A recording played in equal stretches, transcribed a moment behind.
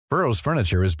Burrow's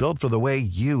furniture is built for the way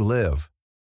you live.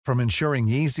 From ensuring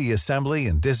easy assembly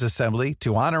and disassembly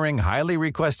to honoring highly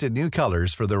requested new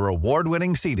colors for their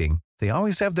award-winning seating, they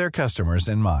always have their customers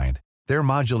in mind. Their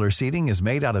modular seating is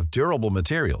made out of durable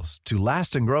materials to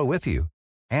last and grow with you.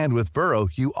 And with Burrow,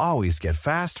 you always get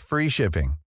fast, free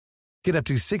shipping. Get up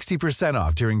to 60%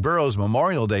 off during Burrow's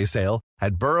Memorial Day sale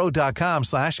at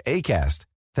burrow.com/ACAST.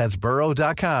 That's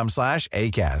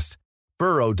burrow.com/ACAST.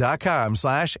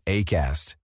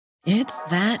 burrow.com/ACAST. It's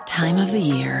that time of the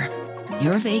year.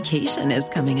 Your vacation is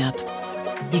coming up.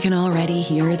 You can already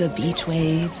hear the beach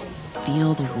waves,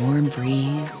 feel the warm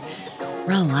breeze,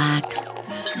 relax,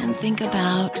 and think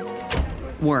about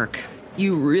work.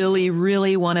 You really,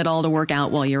 really want it all to work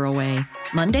out while you're away.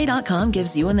 Monday.com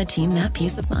gives you and the team that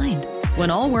peace of mind.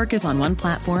 When all work is on one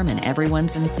platform and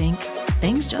everyone's in sync,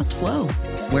 things just flow.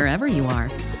 Wherever you are,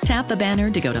 tap the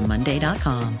banner to go to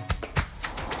Monday.com.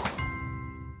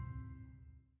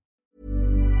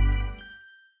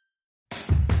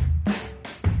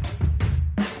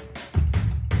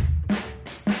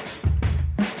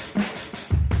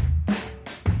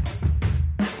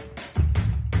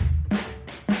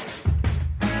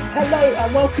 Hello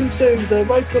and welcome to the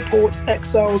Roker Report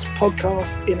Exiles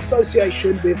podcast in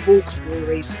association with Hawks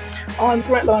Breweries. I'm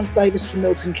Brett Lyons-Davis from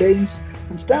Milton Keynes,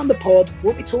 and today on the pod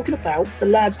we'll be talking about the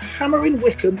lads hammering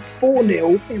Wycombe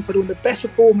 4-0 in putting on the best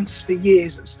performance for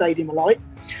years at Stadium of Light.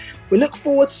 We look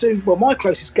forward to, my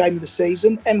closest game of the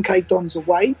season, MK Dons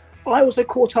away. I also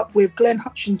caught up with Glenn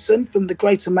Hutchinson from the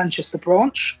Greater Manchester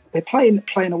branch. They're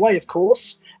playing away, of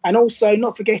course. And also,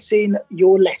 not forgetting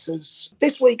your letters.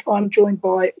 This week, I'm joined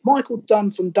by Michael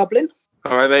Dunn from Dublin.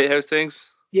 All right, mate. How's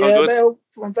things? Yeah, well,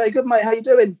 I'm very good, mate. How you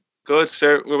doing? Good,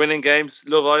 sure. We're winning games.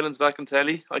 Love Island's back on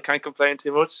telly. I can't complain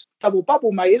too much. Double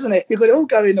bubble, mate, isn't it? We've got it all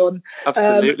going on.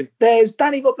 Absolutely. There's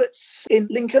Danny Roberts in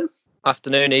Lincoln.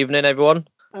 Afternoon, evening, everyone.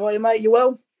 How are you, mate? You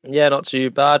well? Yeah, not too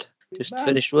bad. Just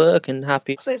finished work and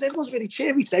happy. So everyone's really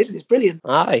cheery today, isn't it? It's brilliant.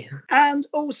 Aye. And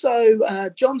also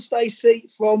John Stacey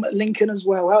from Lincoln as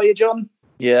well. How are you, John?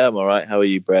 Yeah, I'm all right. How are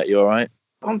you, Brett? You all right?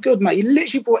 I'm good, mate. You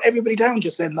literally brought everybody down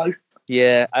just then, though.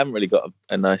 Yeah, I haven't really got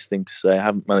a nice thing to say. I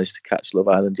haven't managed to catch Love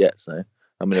Island yet, so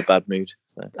I'm in a bad mood.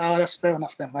 So. Oh, that's fair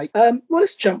enough then, mate. Well,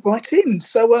 let's jump right in.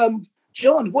 So,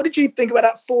 John, what did you think about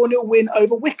that 4-0 win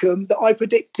over Wycombe that I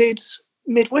predicted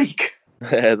midweek?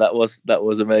 That was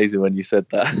amazing when you said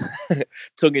that.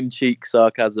 Tongue-in-cheek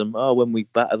sarcasm. Oh, when we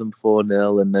batter them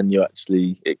 4-0 and then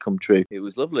it come true. It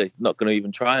was lovely. Not going to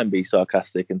even try and be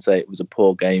sarcastic and say it was a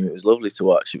poor game. It was lovely to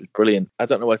watch. It was brilliant. I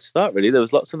don't know where to start, really. There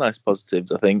was lots of nice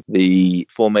positives. I think the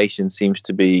formation seems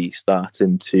to be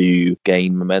starting to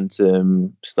gain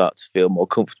momentum, start to feel more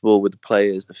comfortable with the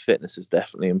players. The fitness has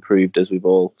definitely improved, as we've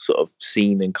all sort of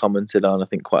seen and commented on. I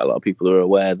think quite a lot of people are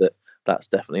aware that that's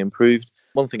definitely improved.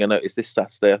 One thing I noticed this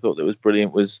Saturday I thought that was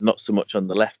brilliant was not so much on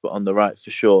the left but on the right for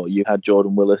sure. You had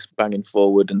Jordan Willis banging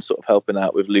forward and sort of helping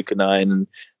out with Luca Nine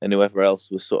and whoever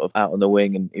else was sort of out on the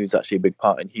wing, and he was actually a big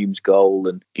part in Hume's goal.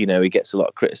 And he gets a lot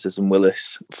of criticism,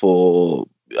 Willis, for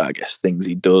I guess things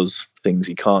he does, things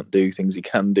he can't do, things he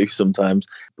can do sometimes,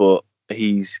 but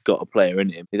he's got a player in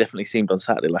him. He definitely seemed on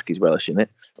Saturday like he's relishing it.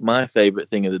 My favourite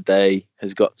thing of the day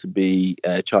has got to be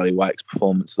Charlie Wyke's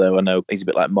performance, though. I know he's a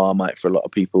bit like Marmite for a lot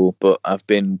of people, but I've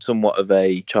been somewhat of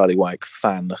a Charlie Wyke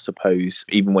fan, I suppose,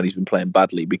 even when he's been playing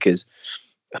badly, because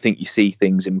I think you see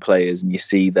things in players and you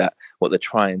see that what they're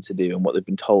trying to do and what they've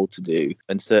been told to do.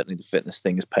 And certainly the fitness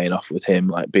thing is paying off with him,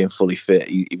 like being fully fit.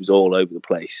 He was all over the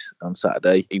place on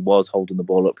Saturday. He was holding the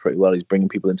ball up pretty well. He's bringing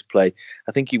people into play.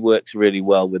 I think he works really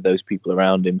well with those people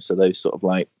around him. So those sort of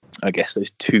like, I guess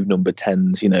those two number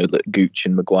 10s, that Gooch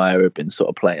and Maguire have been sort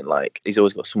of playing like. He's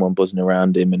always got someone buzzing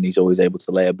around him and he's always able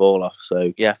to lay a ball off.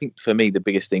 So, yeah, I think for me, the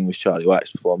biggest thing was Charlie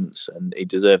Wyke's performance, and he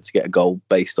deserved to get a goal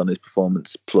based on his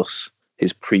performance plus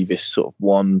his previous sort of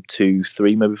 1, 2,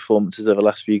 3 maybe performances over the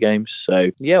last few games. So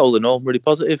yeah, all in all, really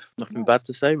positive. Nothing bad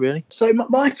to say, really. So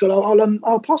Michael,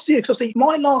 I'll pass to you, because I see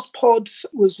my last pod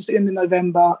was just in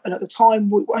November, and at the time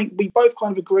we both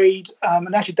kind of agreed,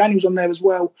 and actually Danny was on there as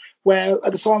well, where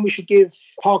at the time we should give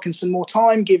Parkinson more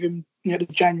time, give him the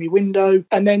January window,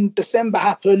 and then December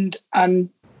happened, and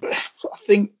I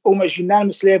think almost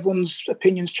unanimously everyone's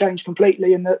opinions changed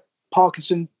completely, and that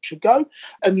Parkinson should go.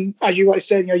 And as you rightly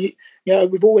said,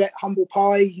 we've all let humble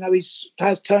pie. He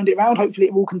has turned it around. Hopefully,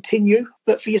 it will continue.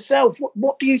 But for yourself,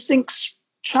 what do you think's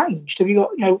changed? Have you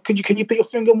got can you put your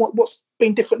finger on what's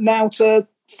been different now to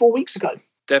 4 weeks ago?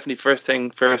 Definitely, first thing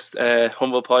first.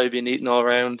 Humble pie being eaten all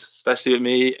around, especially with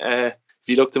me. If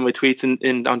you looked at my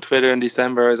tweets on Twitter in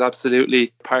December, I was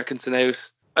absolutely Parkinson out.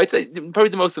 I'd say probably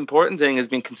the most important thing has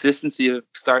been consistency of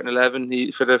starting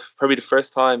 11. For probably the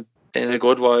first time in a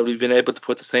good while. We've been able to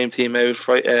put the same team out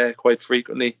quite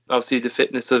frequently. Obviously, the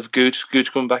fitness of Gooch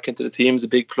coming back into the team is a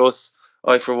big plus.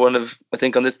 I, for one, I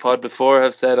think on this pod before,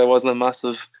 have said I wasn't a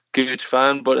massive Gooch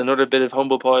fan, but another bit of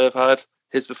humble pie I've had.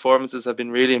 His performances have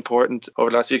been really important over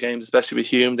the last few games, especially with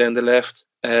Hume down the left.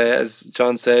 As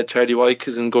John said, Charlie Wyke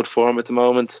is in good form at the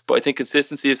moment. But I think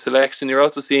consistency of selection, you're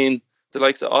also seeing the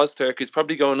likes of Ozturk, who's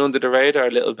probably going under the radar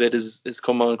a little bit, is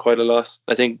come on quite a lot.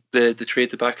 I think the tree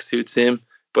at the back suits him.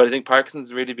 But I think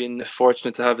Parkinson's really been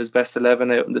fortunate to have his best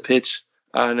 11 out on the pitch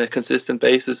on a consistent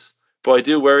basis. But I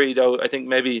do worry, though, I think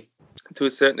maybe to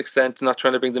a certain extent, not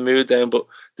trying to bring the mood down, but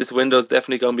this window is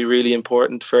definitely going to be really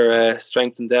important for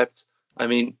strength and depth. I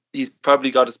mean, he's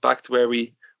probably got us back to where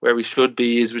we should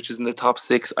be, which is in the top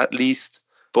 6 at least.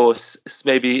 But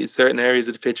maybe in certain areas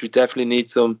of the pitch, we definitely need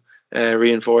some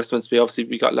reinforcements.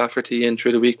 We got Lafferty in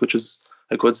through the week, which was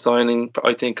a good signing. But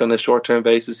I think on a short-term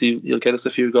basis, he'll get us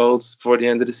a few goals before the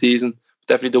end of the season.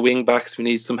 Definitely the wing backs, we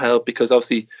need some help, because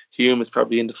obviously Hume is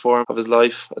probably in the form of his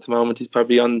life at the moment. He's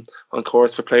probably on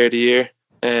course for Player of the Year.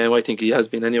 I think he has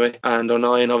been anyway. And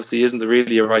O'Nien obviously isn't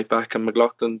really a right back, and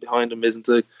McLaughlin behind him isn't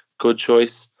a good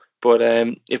choice. But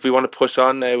if we want to push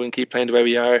on now and keep playing the way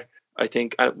we are, I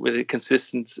think with a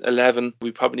consistent 11,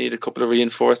 we probably need a couple of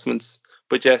reinforcements.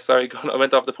 But yeah, sorry, I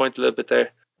went off the point a little bit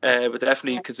there. But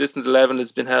definitely consistent 11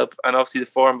 has been help, and obviously the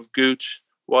form of Gooch,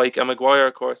 Wyke and Maguire,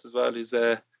 of course, as well, who's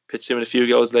pitched him in a few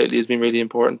goals lately, has been really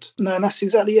important. No, and that's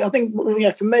exactly it. I think,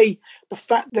 for me, the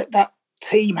fact that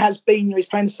team has been, he's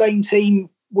playing the same team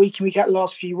week in, week out the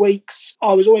last few weeks.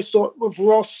 I was always thought with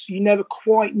Ross, you never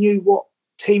quite knew what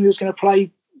team he was going to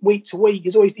play week to week.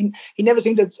 He never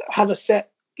seemed to have a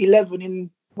set 11 in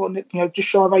just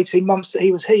shy of 18 months that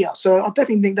he was here. So I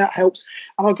definitely think that helps.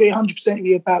 And I agree 100% with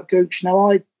you about Gooch. Now,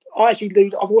 I actually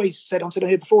do. I've always said on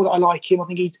here before that I like him. I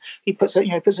think he puts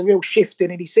a real shift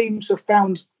in, and he seems to have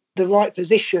found the right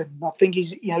position. I think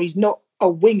he's not a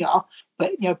winger,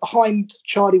 but behind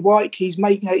Charlie Wyke, he's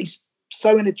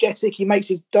so energetic. He makes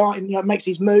his dart, makes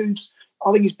his moves.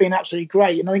 I think he's been absolutely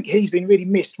great, and I think he's been really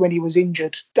missed when he was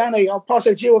injured. Danny, I'll pass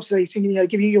over to you, obviously, to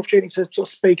give you the opportunity to sort of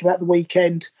speak about the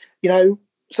weekend.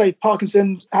 So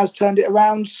Parkinson has turned it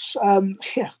around.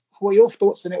 What are your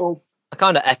thoughts on it all? I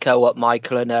kind of echo what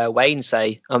Michael and Wayne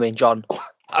say. I mean, John,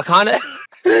 I kind of...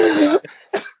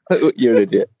 You're an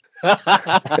idiot.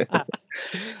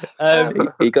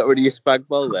 You got rid of your spag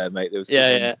bowl there, mate. There was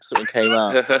something came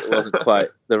out. It wasn't quite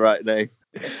the right name.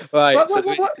 Right.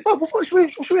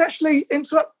 Should we actually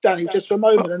interrupt Danny just for a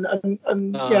moment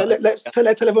and let's tell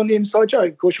everyone the inside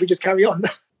joke, or should we just carry on?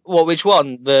 What? Which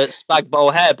one? The spag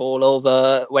bowl hairball or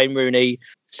the Wayne Rooney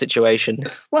situation?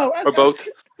 Well, or both.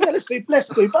 Yeah, let's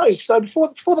do both. So before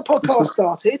the podcast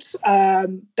started,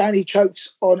 Danny choked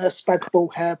on a spag ball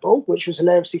hairball, which was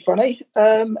hilariously funny.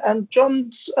 And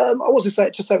John's, I wasn't say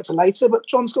it to later, but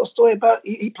John's got a story about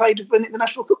he played with an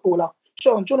international footballer.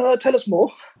 John, do you want to tell us more?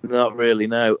 Not really,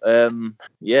 no.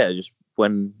 Just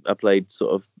when I played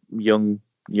sort of young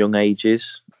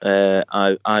ages,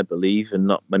 I believe, and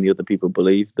not many other people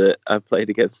believe, that I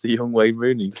played against the young Wayne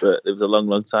Rooney, but it was a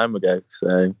long time ago.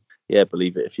 So yeah,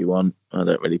 believe it if you want. I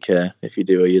don't really care if you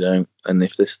do or you don't. And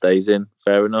if this stays in,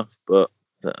 fair enough. But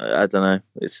I don't know.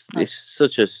 It's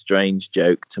such a strange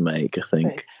joke to make, I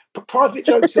think. But private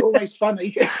jokes are always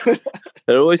funny.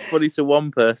 They're always funny to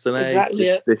one person, eh?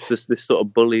 Exactly. This sort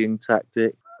of bullying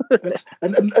tactic.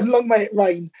 and long may it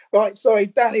rain. Right, sorry,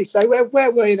 Danny. So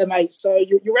where were you then, mate? So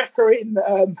you're echoing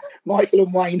Michael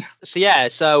and Wayne.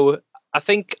 So I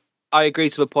think I agree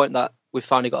to a point that we've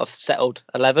finally got a settled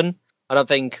 11. I don't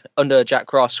think under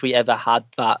Jack Ross we ever had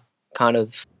that kind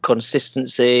of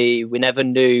consistency. We never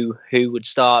knew who would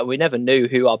start. We never knew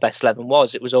who our best 11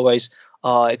 was. It was always,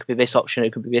 it could be this option,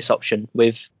 it could be this option.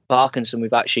 With Parkinson,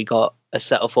 we've actually got a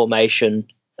set of formation,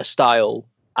 a style,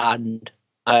 and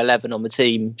an 11 on the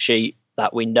team sheet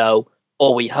that we know,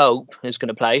 or we hope, is going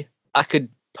to play. I could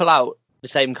pull out the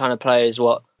same kind of players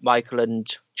what Michael and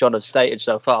John have stated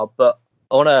so far, but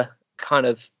I want to kind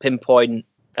of pinpoint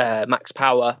Max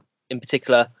Power in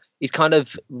particular. He's kind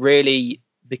of really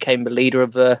became the leader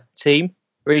of the team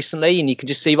recently, and you can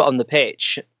just see that on the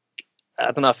pitch. I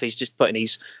don't know if he's just putting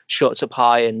his shots up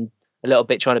high and a little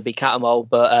bit trying to be cat-and-mold,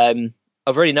 but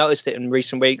I've really noticed it in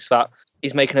recent weeks that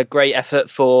he's making a great effort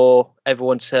for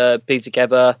everyone to be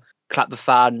together, clap the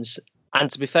fans, and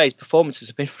to be fair, his performances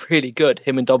have been really good.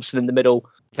 Him and Dobson in the middle,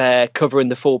 they're covering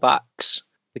the full-backs,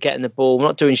 they're getting the ball. We're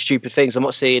not doing stupid things. I'm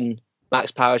not seeing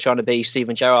Max Power trying to be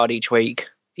Steven Gerrard each week.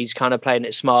 He's kind of playing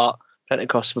it smart, playing it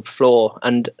across the floor,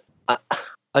 and I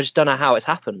just don't know how it's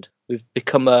happened. We've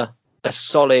become a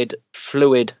solid,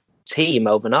 fluid team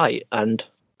overnight, and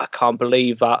I can't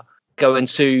believe that going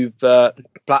to the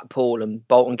Blackpool and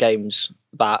Bolton games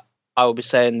that I will be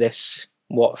saying this,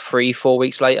 3-4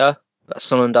 weeks later, that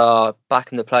Sunderland are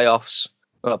back in the playoff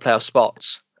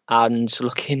spots and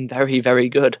looking very, very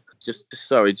good. Just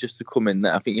to come in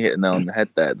there, I think you hit the nail on the head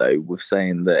there, though, with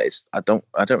saying that I don't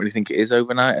really think it is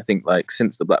overnight. I think like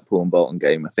since the Blackpool and Bolton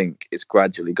game, I think it's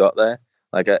gradually got there.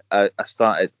 Like I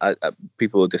started,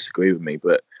 people will disagree with me,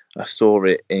 but I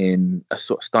started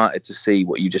to see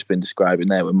what you've just been describing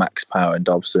there with Max Power and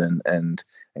Dobson and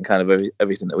kind of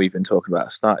everything that we've been talking about. I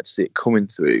started to see it coming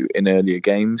through in earlier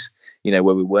games, where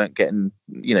we weren't getting,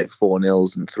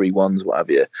 4-0s and 3-1s, what have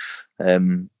you.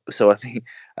 So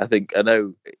I think I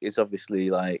know it's obviously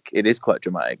like it is quite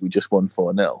dramatic. We just won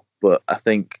 4-0, but I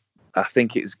think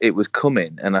it was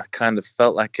coming, and I kind of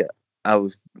felt like I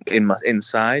was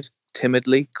inside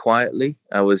timidly, quietly.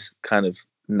 I was kind of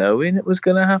knowing it was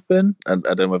going to happen. I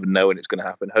don't know whether knowing it's going to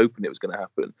happen, hoping it was going to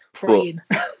happen, praying.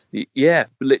 But, yeah,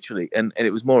 literally, and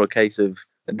it was more a case of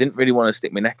I didn't really want to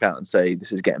stick my neck out and say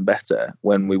this is getting better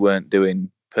when we weren't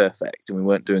doing perfect and we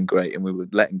weren't doing great and we were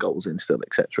letting goals in still,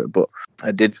 etc. But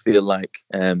I did feel like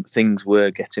things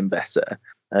were getting better.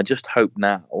 I just hope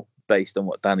now, based on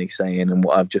what Danny's saying and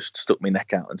what I've just stuck my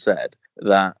neck out and said,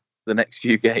 that the next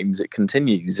few games it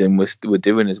continues and we're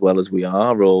doing as well as we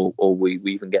are, or we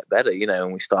even get better,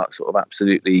 and we start sort of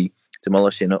absolutely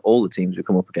demolishing all the teams we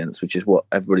come up against, which is what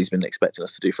everybody's been expecting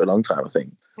us to do for a long time, I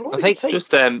think. I think just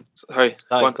sorry,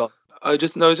 I was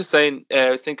just saying,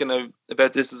 I was thinking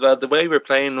about this as well. The way we're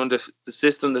playing under the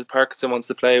system that Parkinson wants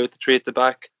to play with the 3 at the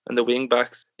back and the wing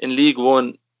backs in League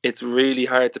One, it's really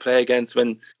hard to play against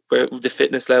where the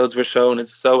fitness levels were shown.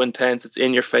 It's so intense, it's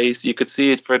in your face. You could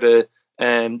see it for the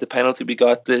penalty we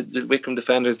got. The Wycombe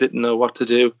defenders didn't know what to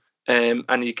do,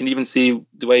 and you can even see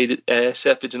the way that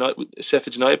Sheffield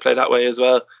United play that way as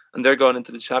well. And they're going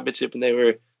into the Championship and they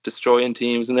were destroying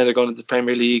teams, and then they're going into the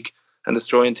Premier League and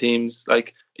destroying teams.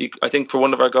 Like I think for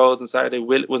one of our goals on Saturday,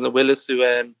 wasn't it Willis who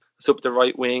was up the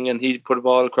right wing and he put a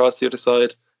ball across the other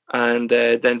side, and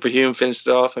then Verhume finished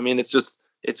it off. I mean, it's just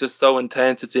so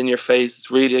intense. It's in your face.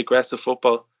 It's really aggressive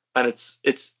football, and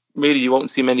it's really, you won't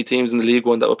see many teams in the League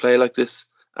One that will play like this.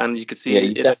 And you could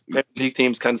see Premier League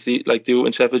teams can't do it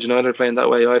when Sheffield United are playing that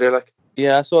way either. Like,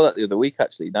 yeah, I saw that the other week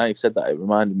actually. Now you've said that, it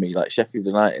reminded me, like Sheffield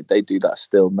United, they do that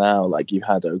still now. Like you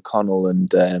had O'Connell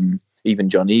and even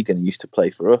John Egan, who used to play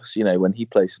for us, when he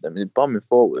plays for them, bombing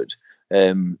forward,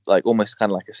 like almost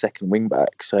kind of like a second wing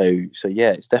back. So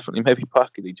yeah, it's definitely maybe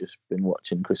Parkley just been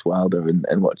watching Chris Wilder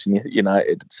and watching Sheffield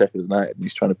United, and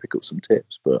he's trying to pick up some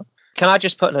tips. But can I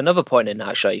just put another point in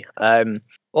actually?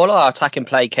 All our attacking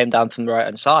play came down from the right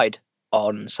hand side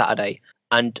on Saturday,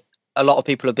 and a lot of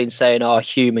people have been saying,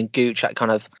 Hume and Gooch, that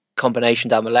kind of combination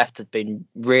down the left, has been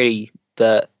really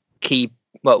the key.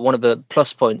 Well, one of the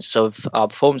plus points of our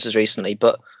performances recently,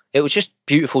 but it was just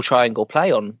beautiful triangle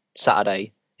play on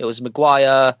Saturday. It was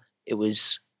Maguire, it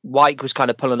was White was kind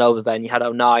of pulling over then, you had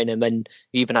 09, and then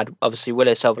you even had obviously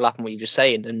Willis overlapping what you were just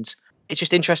saying. And it's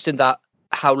just interesting that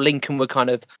how Lincoln were kind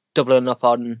of doubling up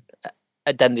on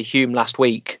Denver Hume last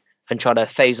week and trying to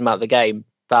phase him out of the game,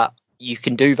 that you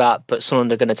can do that, but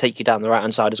Sunderland are going to take you down the right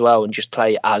hand side as well and just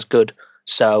play as good.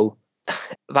 So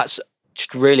that's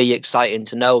just really exciting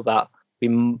to know that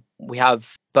we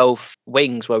have both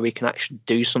wings where we can actually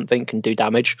do something, can do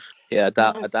damage. Yeah,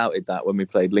 I doubted that when we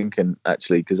played Lincoln,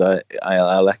 actually, because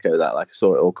I'll echo that. Like I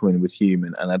saw it all coming with Hume,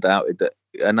 and I doubted that.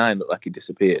 And I looked like he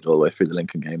disappeared all the way through the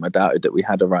Lincoln game. I doubted that we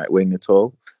had a right wing at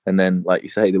all. And then, like you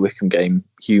say, the Wycombe game,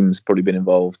 Hume's probably been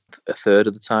involved a third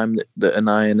of the time that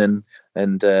Anion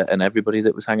and everybody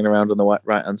that was hanging around on the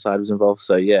right hand side was involved.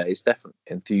 So yeah, it's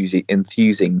definitely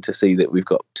enthusing to see that we've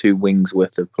got 2 wings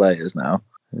worth of players now.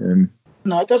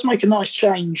 No, it does make a nice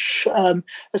change,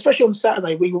 especially on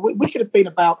Saturday. We could have been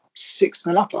about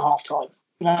 6-0 up at half time.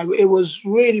 It was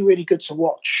really, really good to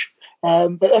watch.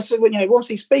 But that's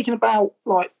obviously speaking about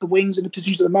like the wings and the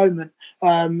positions at the moment,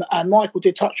 and Michael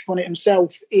did touch upon it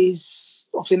himself. Is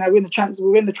obviously now we're in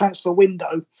the transfer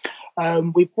window.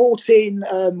 We've brought in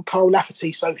Kyle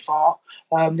Lafferty so far.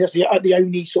 That's the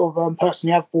only sort of person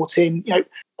we have brought in.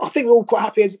 I think we're all quite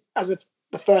happy as of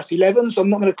the first 11, so I'm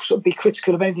not going to sort of be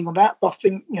critical of anything on that. But I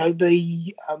think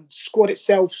the squad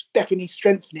itself definitely needs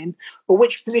strengthening. But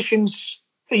which positions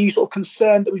are you sort of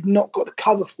concerned that we've not got the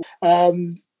cover for?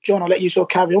 John, I'll let you sort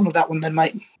of carry on with that one then,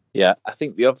 mate. Yeah, I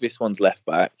think the obvious one's left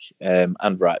back and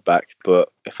right back. But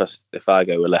if I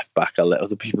go with left back, I'll let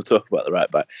other people talk about the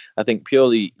right back. I think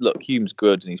purely, look, Hume's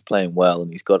good and he's playing well,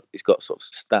 and he's got sort of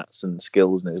stats and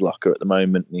skills in his locker at the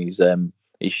moment, and he's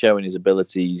showing his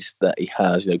abilities that he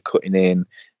has, cutting in,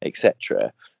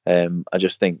 etc. I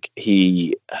just think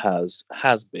he has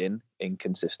been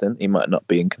inconsistent. He might not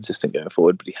be inconsistent going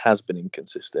forward, but he has been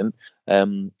inconsistent.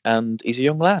 And he's a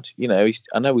young lad. You know,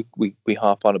 I know we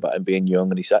harp on about him being young,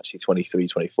 and he's actually 23,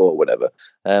 24, whatever.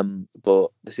 But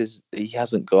he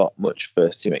hasn't got much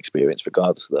first team experience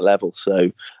regardless of the level.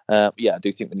 So yeah, I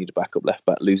do think we need a backup left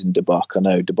back. Losing De Bock, I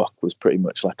know De Bock was pretty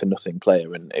much like a nothing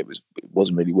player, and it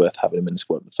wasn't really worth having him in the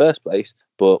squad in the first place.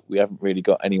 But we haven't really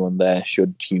got anyone there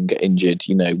should Hume get injured.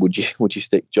 You know, would you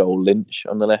stick Joel Lynch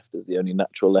on the left as the only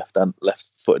natural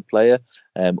left-footed player,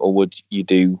 or would you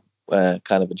do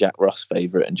kind of a Jack Ross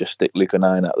favourite and just stick Luke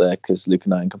O'Nien out there because Luke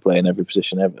O'Nien can play in every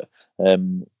position ever?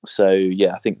 So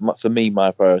yeah, I think for me,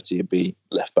 my priority would be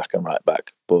left back and right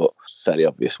back, but fairly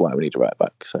obvious why we need a right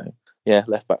back. So yeah,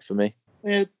 left back for me.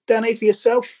 Danny, for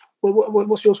yourself,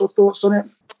 what's your sort of thoughts on it?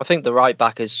 I think the right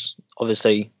back is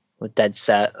obviously a dead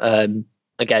set.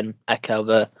 Again, echo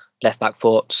the left back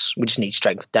thoughts. We just need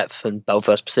strength, depth, and both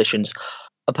those positions.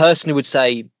 I personally would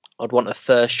say I'd want a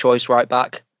first choice right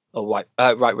back or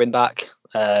right wing back.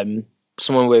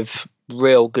 Someone with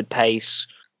real good pace,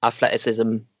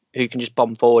 athleticism, who can just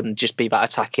bomb forward and just be that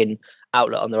attacking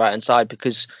outlet on the right hand side.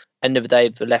 Because end of the day,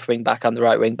 the left wing back and the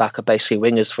right wing back are basically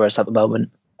wingers for us at the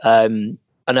moment. I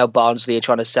know Barnsley are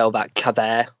trying to sell that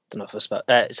Cavert. I don't know if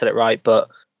I said it right, but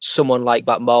someone like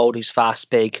that mould who's fast,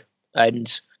 big,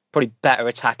 and probably better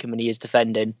attacking than he is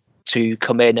defending to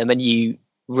come in, and then you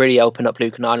really open up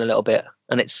Luke O'Nien a little bit.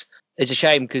 And it's a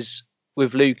shame because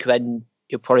with Luke, then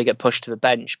you'll probably get pushed to the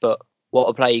bench. But what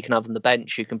a player you can have on the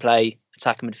bench who can play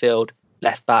attacking midfield,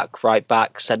 left back, right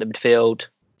back, centre midfield.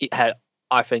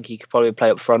 I think he could probably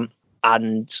play up front,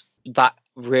 and that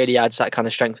really adds that kind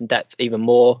of strength and depth even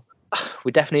more.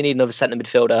 We definitely need another centre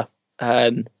midfielder.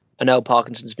 I know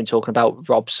Parkinson's been talking about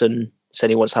Robson, saying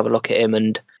he wants to have a look at him,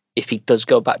 and if he does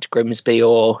go back to Grimsby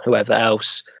or whoever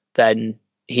else, then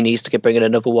he needs to bring in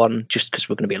another one just because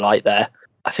we're going to be light there.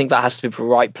 I think that has to be the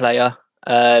right player.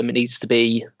 It needs to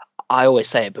be, I always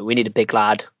say it, but we need a big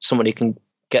lad, someone who can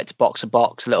get to box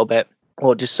a little bit,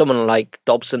 or just someone like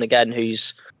Dobson again,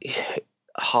 who's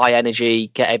high energy,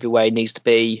 get everywhere he needs to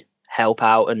be, help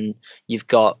out, and you've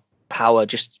got Power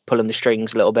just pulling the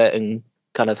strings a little bit and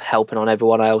kind of helping on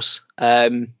everyone else.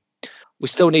 We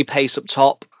still need pace up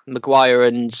top. Maguire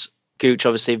and Gooch,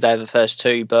 obviously, they're the first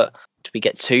two, but do we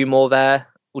get two more there?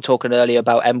 We were talking earlier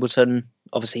about Embleton.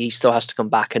 Obviously, he still has to come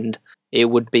back, and it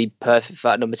would be perfect for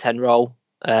that number 10 role.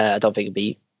 I don't think it'd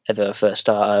be ever a first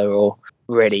starter or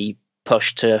really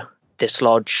push to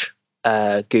dislodge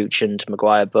Gooch and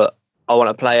Maguire, but I want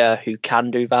a player who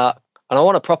can do that. And I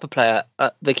want a proper player.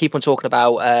 They keep on talking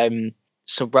about, I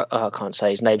can't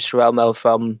say his name, Sorelmo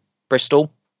from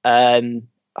Bristol. I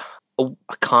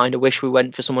kind of wish we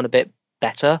went for someone a bit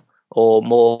better or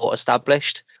more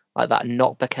established, like that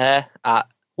Knockbacker at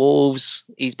Wolves.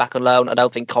 He's back on loan. I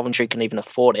don't think Coventry can even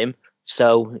afford him,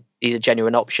 so he's a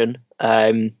genuine option.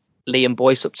 Liam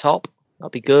Boyce up top,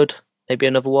 that'd be good. Maybe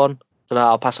another one. So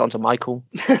I'll pass it on to Michael.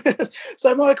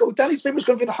 So Michael, Danny's pretty much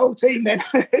gone through the whole team then.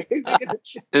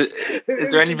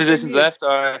 Is there any positions left?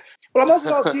 Or? Well, I might as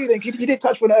well ask you then. You did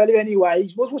touch on it earlier anyway.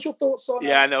 What's your thoughts on?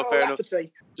 Yeah, no, fair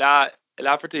Lafferty? enough.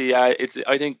 Lafferty, yeah,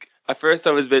 I think at first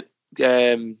I was a bit,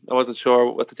 I wasn't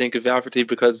sure what to think of Lafferty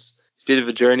because he's a bit of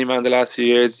a journeyman the last few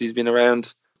years. He's been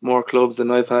around more clubs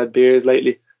than I've had beers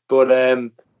lately. But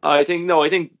I think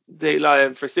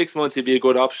for 6 months he'd be a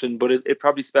good option, but it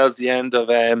probably spells the end of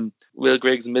Will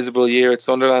Griggs' miserable year at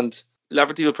Sunderland.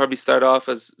 Lafferty will probably start off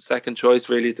as second choice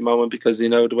really at the moment because, you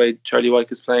know, the way Charlie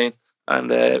Wyke is playing,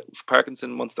 and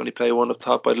Parkinson wants to only play one up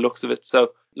top by the looks of it.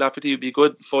 So Lafferty would be a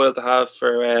good foil to have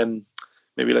for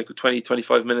maybe like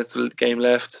 20-25 minutes of the game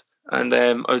left. And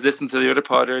I was listening to the other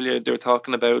pod earlier. They were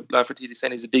talking about Lafferty. They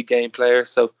saying he's a big game player.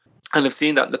 So, and I've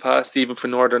seen that in the past, even for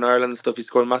Northern Ireland and stuff. He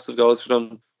scored massive goals for them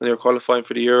when they were qualifying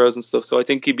for the Euros and stuff. So I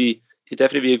think he'd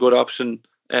definitely be a good option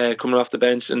coming off the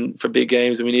bench and for big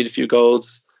games. And we need a few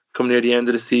goals coming near the end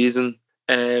of the season.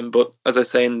 But as I was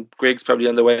saying, Griggs probably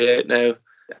on the way out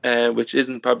now, which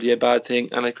isn't probably a bad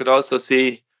thing. And I could also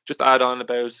see, just add on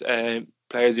about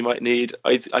players you might need.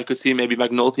 I could see maybe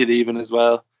McNulty leaving as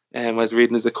well. I was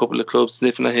reading there's a couple of clubs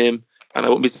sniffing at him, and I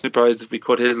wouldn't be surprised if we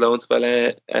cut his loan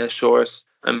spell short,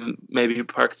 and maybe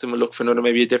Parkinson will look for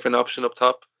maybe a different option up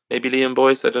top. Maybe Liam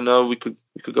Boyce, I don't know. We could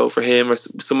go for him or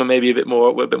someone maybe a bit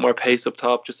more pace up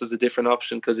top, just as a different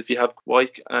option. Because if you have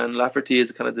Wyke and Lafferty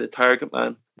as kind of the target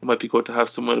man, it might be good to have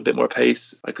someone a bit more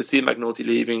pace. I could see McNulty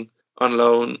leaving on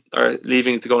loan or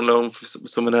leaving to go on loan for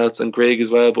someone else, and Greg as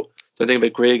well. But the thing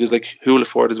about Greg is like who will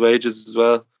afford his wages as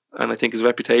well, and I think his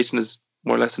reputation is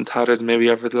more or less in tatters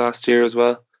maybe over the last year as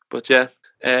well. But yeah,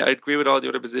 I agree with all the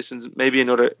other positions. Maybe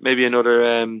another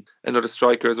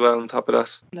striker as well on top of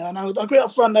that. No, I agree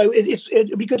up front though.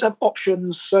 It'd be good to have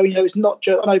options. So it's not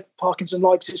just. I know Parkinson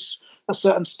likes a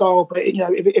certain style, but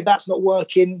if that's not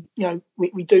working,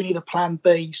 we do need a plan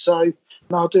B. So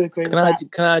no, I do agree with that.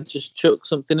 Can I just chuck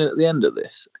something in at the end of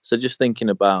this? So just thinking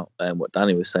about what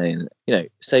Danny was saying.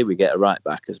 Say we get a right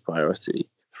back as priority,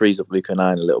 frees up Luke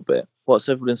O'Nien a little bit. What's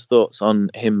everyone's thoughts on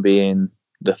him being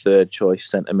the third choice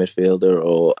centre midfielder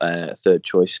or third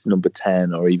choice number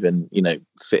 10, or even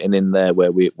fitting in there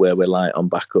where we're light on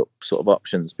backup sort of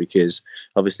options? Because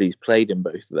obviously he's played in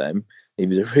both of them. He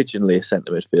was originally a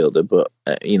centre midfielder, but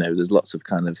there's lots of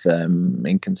kind of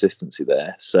inconsistency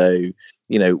there. So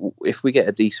if we get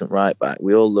a decent right back,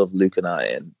 we all love Luke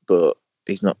O'Nien, but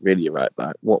he's not really a right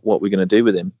back. What are we going to do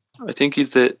with him? I think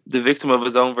he's the victim of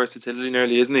his own versatility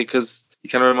nearly, isn't he? Because he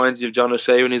kind of reminds you of John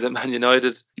O'Shea when he's at Man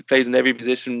United. He plays in every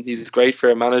position. He's great for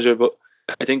a manager, but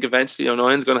I think eventually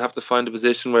O'Nien's going to have to find a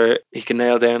position where he can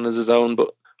nail down as his own.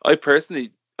 But I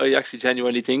actually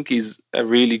genuinely think he's a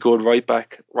really good right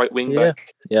wing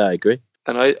back. Yeah, I agree.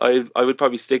 And I would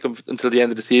probably stick him until the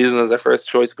end of the season as our first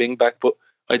choice wing back. But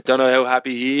I don't know how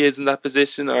happy he is in that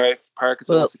position, or if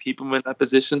Parkinson wants to keep him in that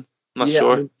position. I'm not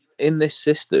sure. In this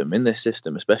system,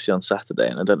 especially on Saturday,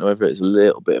 and I don't know whether it's a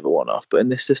little bit of a one-off, but in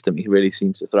this system, he really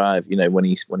seems to thrive. When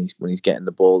he's getting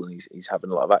the ball and he's having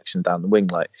a lot of action down the wing.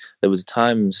 Like there was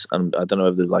times, and I don't know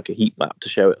if there's like a heat map to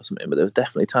show it or something, but there was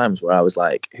definitely times where I was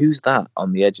like, "Who's that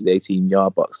on the edge of the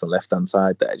 18-yard box on the left-hand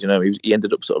side there?" He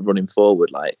ended up sort of running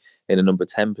forward, like in a number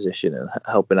 10 position and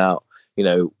helping out.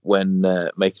 When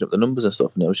making up the numbers and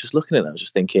stuff. And I was just looking at it, I was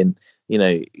just thinking,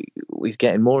 he's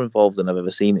getting more involved than I've ever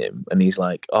seen him. And he's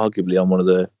like arguably on one of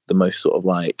the most sort of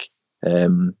like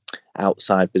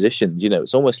outside positions.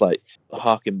 It's almost like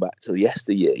harking back to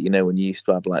yesteryear, when you used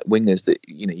to have like wingers that,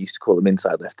 you used to call them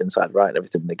inside left, inside right and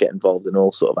everything. They get involved in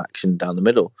all sort of action down the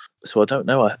middle. So I don't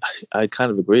know. I kind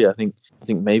of agree. I think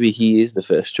maybe he is the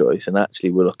first choice, and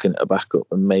actually we're looking at a backup,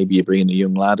 and maybe you're bringing a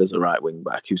young lad as a right wing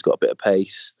back who's got a bit of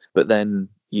pace. But then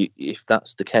if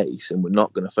that's the case, and we're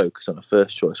not going to focus on a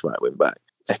first choice right wing back,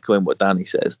 echoing what Danny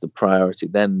says, the priority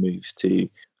then moves to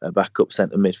a backup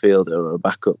centre midfielder or a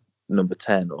backup number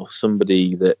 10 or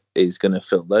somebody that is going to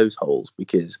fill those holes,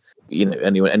 because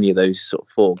any of those sort of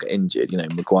four get injured,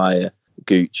 Maguire,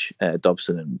 Gooch,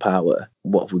 Dobson and Power,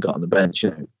 what have we got on the bench?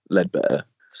 Ledbetter.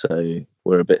 So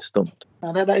we're a bit stumped.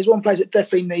 That is one place that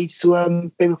definitely needs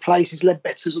to be replaced, is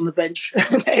Ledbetter's on the bench.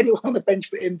 Anyone on the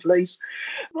bench put in, please.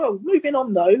 Well, moving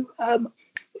on though,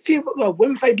 when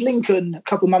we played Lincoln a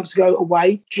couple of months ago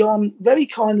away, John very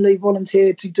kindly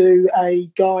volunteered to do a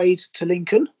guide to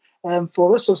Lincoln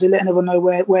for us, obviously letting everyone know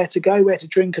where to go, where to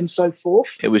drink and so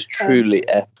forth. It was truly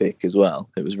epic as well.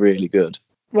 It was really good.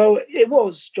 Well, it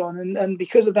was, John, and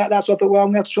because of that, that's what I thought. Well, I'm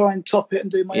going to have to try and top it and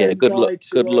do my own good guide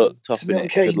good luck to topping it.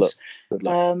 Keynes. Good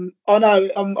luck. I know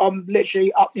I'm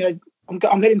literally up.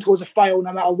 I'm heading towards a fail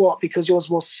no matter what, because yours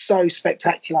was so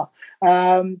spectacular.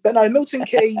 But no, Milton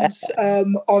Keynes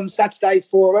on Saturday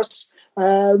for us.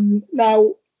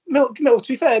 Now, to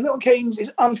be fair, Milton Keynes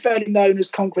is unfairly known as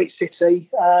Concrete City.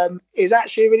 Is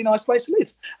actually a really nice place to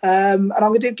live. And I'm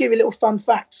going to give you a little fun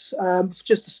facts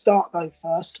just to start though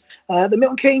first. The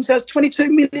Milton Keynes has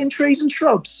 22 million trees and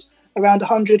shrubs, around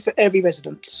 100 for every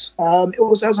resident. It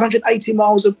also has 180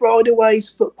 miles of bridleways,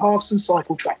 footpaths and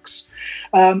cycle tracks.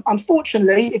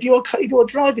 Unfortunately, if you're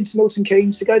driving to Milton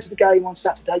Keynes to go to the game on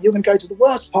Saturday, you're going to go to the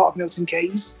worst part of Milton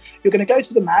Keynes. You're going to go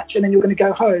to the match and then you're going to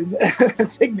go home. I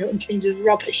think Milton Keynes is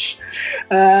rubbish.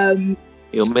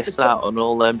 You'll miss out on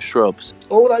all them shrubs.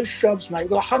 All those shrubs, mate.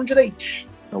 We've got 100 each.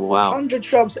 Oh, wow. 100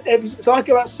 shrubs so I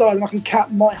go outside and I can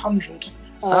count my 100.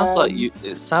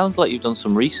 It sounds like you've done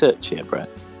some research here, Brett.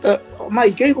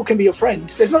 Mate, Google can be your friend.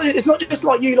 So it's not just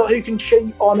like you lot who can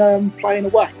cheat on playing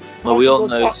away. Well, we all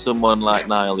know someone like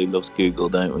Niall who loves Google,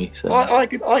 don't we? So I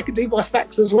could do my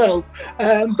facts as well.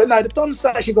 But no, the Dons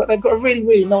they've got a really,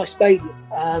 really nice stadium.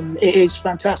 It is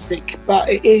fantastic, but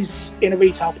it is in a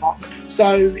retail park.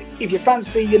 So if you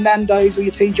fancy your Nando's or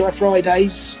your TGI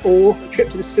Fridays or a trip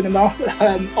to the cinema,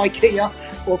 IKEA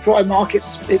or Primark,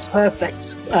 it's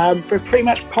perfect. For a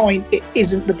pre-match pint, it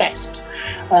isn't the best.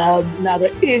 Now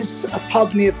there is a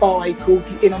pub nearby called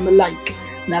the Inn on the Lake.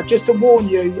 Now, just to warn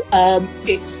you,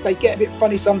 they get a bit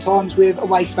funny sometimes with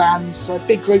away fans. So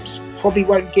big groups probably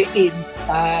won't get in.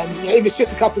 If it's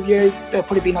just a couple of you, there'll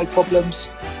probably be no problems.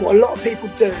 What a lot of people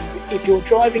do, if you're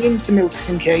driving into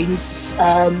Milton Keynes,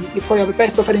 you probably have the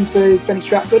best off heading to Fenny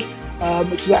Stratford,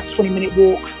 which is about a 20-minute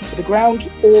walk to the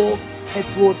ground, or head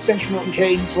towards Central Milton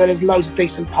Keynes, where there's loads of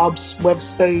decent pubs,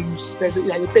 Wetherspoons. There's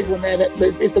the big one there that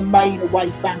is the main away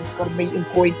fans kind of meeting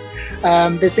point.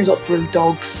 There's things like Brew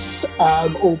Dogs,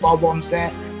 All Bar Ones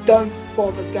there. Don't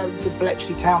bother going to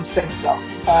Bletchley Town Centre.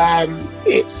 Don't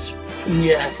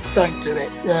do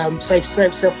it. Save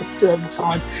yourself the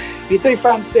time. If you do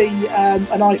fancy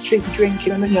a nice cheaper drink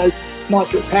in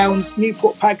nice little towns,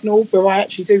 Newport Pagnell, where I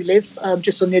actually do live,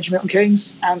 just on the edge of Milton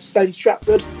Keynes, and Stony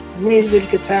Stratford, really, really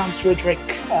good towns for a drink.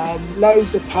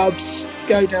 Loads of pubs.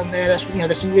 Go down there.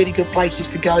 There's some really good places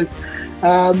to go.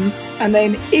 And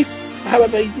then if,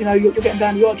 however, you're getting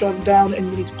down, you are driving down and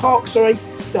you need to park, there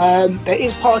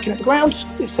is parking at the ground.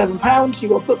 It's £7.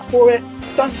 You've got to book for it.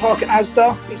 Don't park at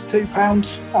Asda. It's £2.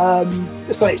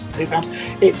 It's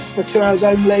 £2. It's for 2 hours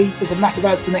only. There's a massive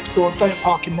Asda next door. Don't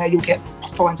park in there. You'll get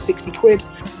fined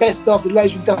 £60. Best of the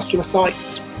loads of industrial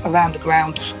sites around the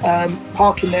ground.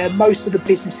 Parking there. Most of the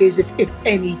businesses, if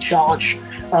any, charge.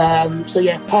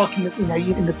 Parking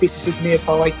in the businesses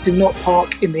nearby. Do not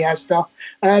park in the Asda.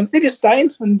 If you're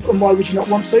staying, and why would you not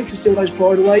want to? You can see all those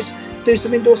bridleways. Do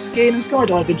some indoor skiing and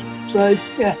skydiving. So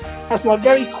yeah. That's my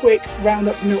very quick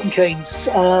roundup to Milton Keynes.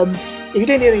 If you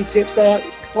didn't need any tips there,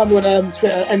 find me on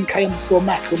Twitter,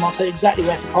 MK_Macklem. I'll tell you exactly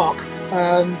where to park.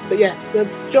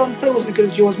 John, probably wasn't as good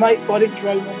as yours, mate, but I didn't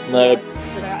drone on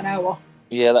for about an hour.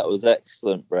 Yeah, that was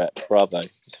excellent, Brett. Bravo.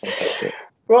 It's fantastic.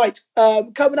 Right,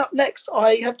 coming up next,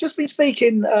 I have just been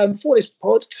speaking for this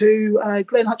pod to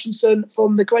Glenn Hutchinson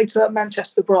from the Greater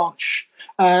Manchester branch.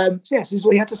 This is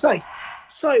what he had to say.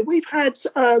 So we've had,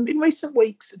 in recent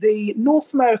weeks, the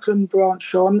North American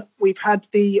branch on, we've had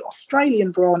the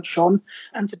Australian branch on,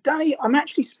 and today I'm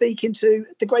actually speaking to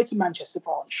the Greater Manchester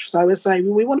branch. So as I say,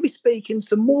 we want to be speaking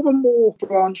to more and more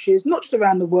branches, not just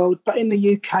around the world, but in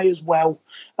the UK as well,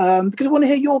 because I want to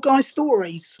hear your guys'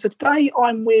 stories. So today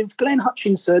I'm with Glenn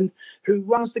Hutchinson, who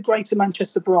runs the Greater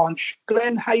Manchester branch.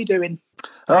 Glenn, how you doing?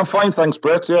 I'm fine, thanks,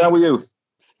 Brett. Yeah, how are you?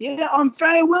 Yeah, I'm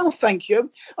very well, thank you.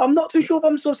 I'm not too sure if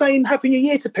I'm sort of saying Happy New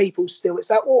Year to people still. It's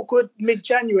that awkward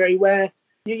mid-January where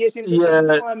New Year seems a long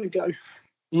time ago.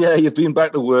 Yeah, you've been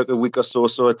back to work a week or so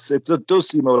it does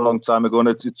seem a long time ago, and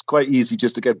it's quite easy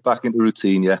just to get back into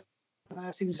routine, yeah.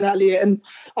 That's exactly it. And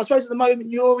I suppose at the moment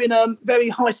you're in very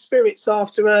high spirits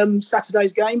after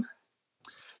Saturday's game.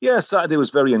 Yeah, Saturday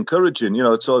was very encouraging.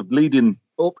 Sort of leading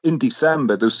up in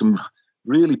December, there's some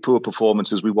really poor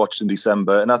performances we watched in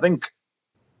December, and I think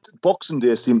Boxing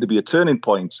Day seemed to be a turning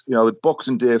point.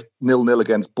 Boxing Day 0-0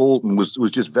 against Bolton was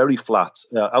just very flat.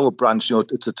 Our branch,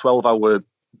 it's a 12-hour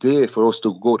day for us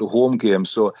to go to home games,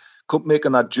 so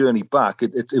making that journey back,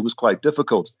 it was quite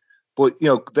difficult. But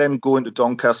then going to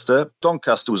Doncaster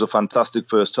was a fantastic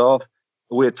first half.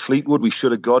 Away at Fleetwood, we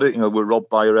should have got it. We're robbed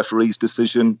by a referee's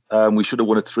decision. We should have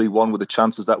won it 3-1 with the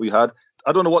chances that we had.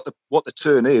 I don't know what the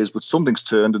turn is, but something's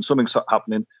turned and something's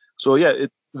happening. So yeah,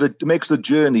 it makes the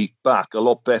journey back a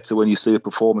lot better when you see a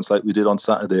performance like we did on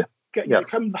Saturday.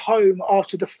 Coming home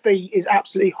after defeat is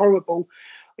absolutely horrible.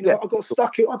 I got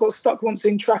stuck once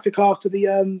in traffic after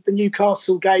the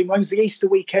Newcastle game. It was the Easter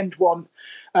weekend one,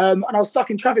 and I was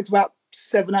stuck in traffic for about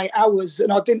 7-8 hours,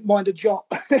 and I didn't mind a jot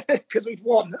because we'd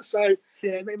won. So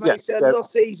yeah, it makes it a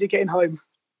lot easier getting home.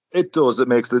 It does. It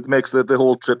makes the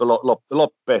whole trip a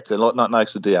lot better, a lot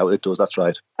nicer day out. It does. That's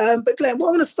right. But Glenn, what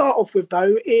I want to start off with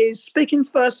though is speaking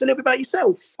first a little bit about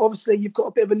yourself. Obviously, you've got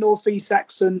a bit of a northeast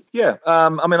accent. Yeah.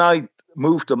 I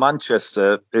moved to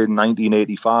Manchester in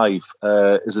 1985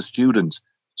 as a student.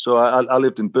 So I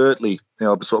lived in Birtley,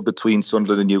 sort of between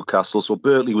Sunderland and Newcastle. So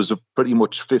Birtley was pretty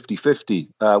much 50-50.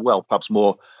 Perhaps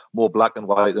more black and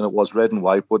white than it was red and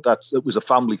white, but it was a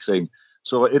family thing.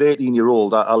 So at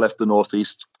 18-year-old, I left the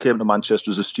Northeast, came to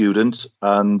Manchester as a student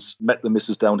and met the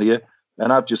missus down here.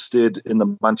 And I've just stayed in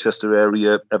the Manchester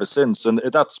area ever since. And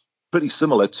that's pretty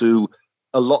similar to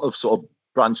a lot of sort of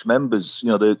branch members.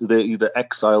 They're either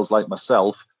exiles like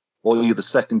myself, or you're the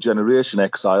second generation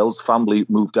exiles. Family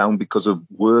moved down because of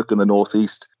work in the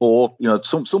Northeast. Or,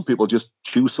 some people just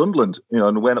choose Sunderland,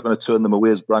 and we're not going to turn them away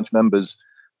as branch members.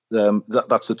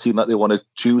 That's a team that they want to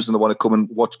choose and they want to come and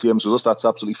watch games with us. That's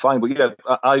absolutely fine. But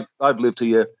yeah, I've lived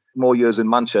here more years in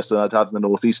Manchester than I'd have in the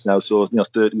Northeast now. So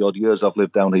 30 odd years I've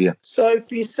lived down here. So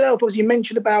for yourself, as you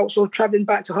mentioned about sort of travelling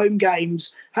back to home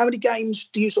games, how many games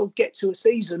do you sort of get to a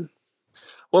season?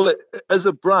 Well, as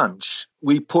a branch,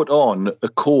 we put on a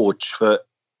coach for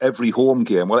every home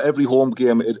game. Well, every home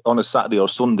game on a Saturday or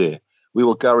Sunday, we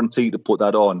will guarantee to put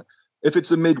that on. If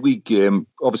it's a midweek game,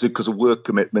 obviously because of work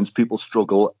commitments, people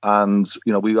struggle, and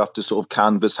we have to sort of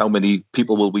canvass how many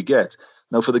people will we get.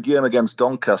 Now, for the game against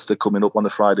Doncaster coming up on the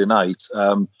Friday night,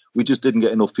 we just didn't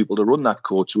get enough people to run that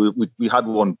coach. We had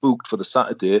one booked for the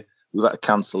Saturday, we've had to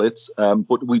cancel it.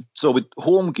 But with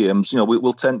home games,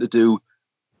 we'll tend to do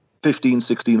 15,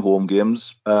 16 home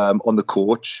games on the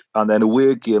coach, and then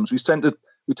away games. We tend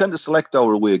to select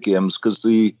our away games because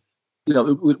if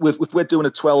we're doing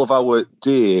a 12-hour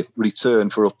day return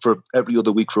for every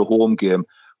other week for a home game,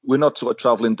 we're not sort of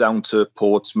travelling down to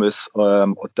Portsmouth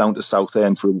or down to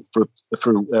Southend for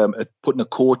putting a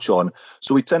coach on.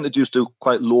 So we tend to just do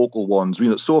quite local ones.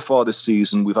 So far this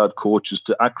season, we've had coaches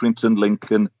to Accrington,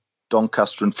 Lincoln,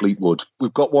 Doncaster and Fleetwood.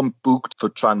 We've got one booked for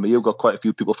Tranmere. We've got quite a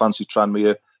few people fancy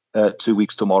Tranmere 2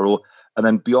 weeks tomorrow. And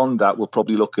then beyond that, we'll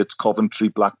probably look at Coventry,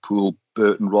 Blackpool,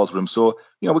 Burton, Rotherham. So,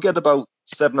 we get about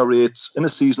 7 or 8. In a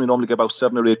season, we normally get about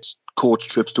 7 or 8 coach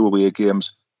trips to away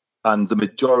games, and the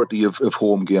majority of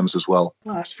home games as well.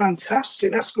 Oh, that's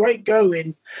fantastic. That's great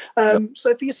going.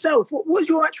 So for yourself, what was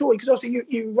your actual, because obviously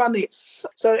you run it.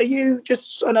 So are you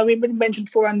just, I know we mentioned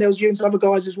beforehand there was you and some other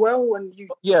guys as well. And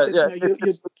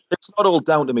it's not all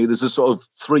down to me. There's a sort of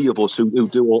 3 of us who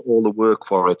do all the work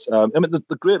for it.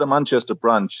 The Greater Manchester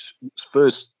branch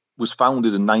first was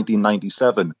founded in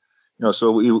 1997.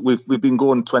 So we've been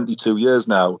going 22 years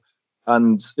now.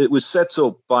 And it was set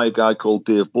up by a guy called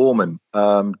Dave Bowman.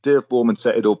 Dave Bowman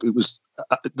set it up. It was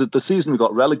the season we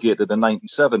got relegated in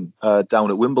 '97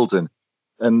 down at Wimbledon.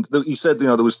 And he said,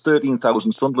 there was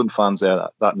 13,000 Sunderland fans there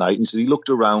that night. And he said he looked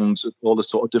around at all the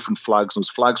sort of different flags, and there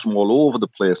was flags from all over the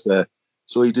place there.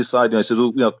 So he decided, I said,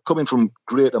 coming from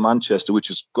Greater Manchester, which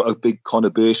has got a big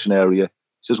conurbation area, he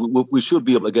says we should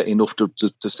be able to get enough to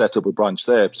set up a branch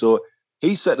there. So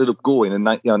he set it up going in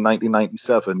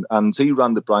 1997, and he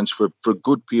ran the branch for a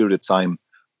good period of time.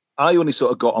 I only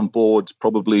sort of got on board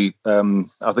probably,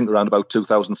 I think around about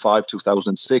 2005,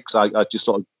 2006. I just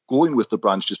sort of going with the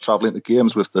branch, just travelling to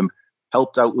games with them,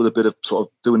 helped out with a bit of sort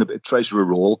of doing a bit of treasurer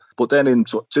role. But then in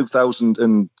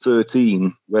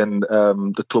 2013, when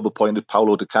the club appointed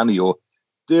Paolo Di Canio,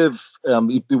 Dave,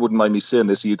 he wouldn't mind me saying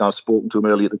this, he'd now spoken to him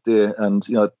earlier today, and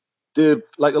Dave,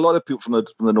 like a lot of people from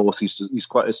the northeast, he's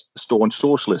quite a staunch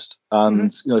socialist,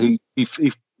 and he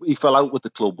fell out with the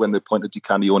club when they appointed Di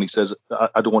Canio, and he says,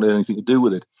 I don't want anything to do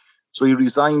with it. So he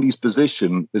resigned his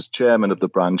position as chairman of the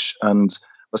branch, and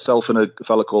myself and a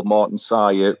fellow called Martin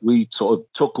Sire, we sort of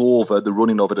took over the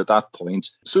running of it at that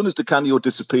point. As soon as Di Canio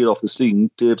disappeared off the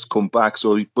scene, Dave's come back,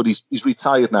 but he's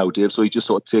retired now, Dave, so he just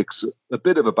sort of takes a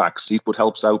bit of a back seat, but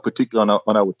helps out, particularly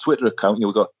on our Twitter account.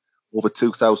 We've got over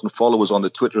 2,000 followers on the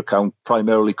Twitter account,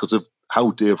 primarily because of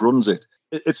how Dave runs it.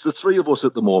 It's the 3 of us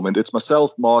at the moment. It's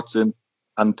myself, Martin,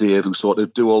 and Dave who sort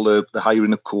of do all the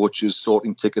hiring of coaches,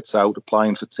 sorting tickets out,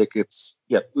 applying for tickets.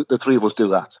 Yeah, the 3 of us do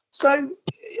that. So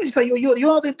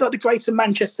you're the Greater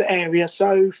Manchester area.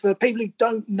 So for people who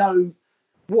don't know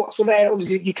what sort of area,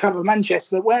 obviously you cover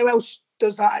Manchester, but where else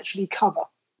does that actually cover?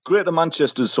 Greater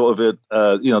Manchester is sort of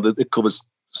it covers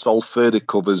Salford, it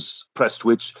covers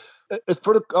Prestwich.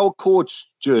 For our coach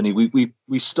journey,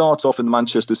 we start off in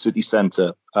Manchester city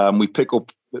centre. We pick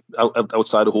up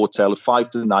outside a hotel at 5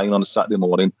 to 9 on a Saturday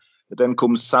morning. It then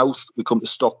comes south. We come to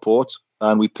Stockport,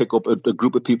 and we pick up a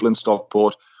group of people in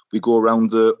Stockport. We go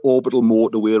around the orbital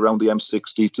motorway around the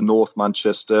M60 to North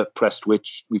Manchester,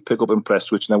 Prestwich. We pick up in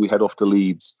Prestwich, and then we head off to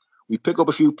Leeds. We pick up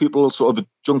a few people sort of at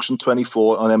Junction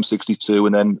 24 on M62,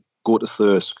 and then go to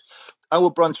Thirsk. Our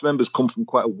branch members come from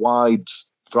quite a wide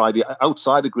variety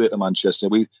outside of Greater Manchester.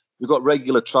 We've got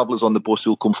regular travellers on the bus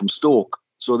who'll come from Stoke,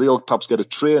 so they'll perhaps get a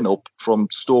train up from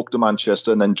Stoke to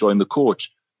Manchester and then join the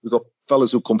coach. We've got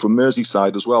fellas who come from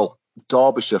Merseyside as well,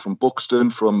 Derbyshire, from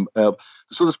Buxton, so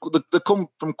they come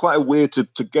from quite a way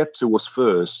to get to us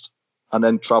first, and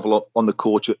then travel up on the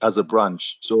coach as a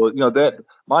branch. So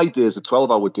my day is a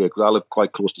 12-hour day because I live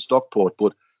quite close to Stockport,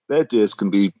 but their days can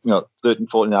be 13,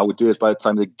 14-hour days by the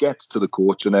time they get to the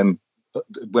coach, and then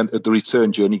when at the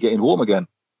return journey getting home again.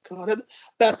 God,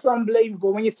 that's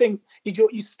unbelievable. When you think you're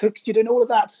doing all of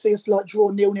that to see us like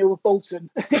draw 0-0 with Bolton.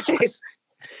 You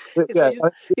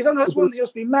sometimes want to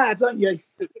just be mad, don't you?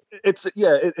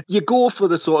 You go for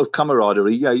the sort of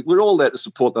camaraderie. Yeah, we're all there to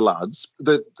support the lads.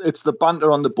 It's the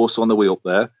banter on the bus on the way up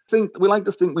there. We like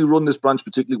to think we run this branch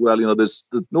particularly well. There's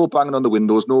no banging on the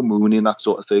windows, no mooning, that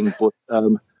sort of thing. But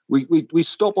we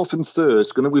stop off in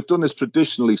Thirsk, and we've done this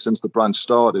traditionally since the branch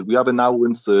started. We have an hour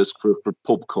in Thirsk for a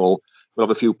pub call. We'll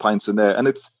have a few pints in there, and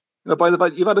it's by the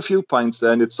way, you've had a few pints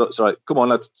there, and it's right. Come on,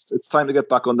 it's time to get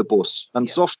back on the bus. And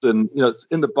it's often,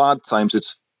 in the bad times,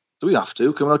 do we have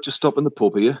to? Can we not just stop in the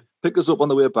pub here? Pick us up on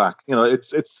the way back. You're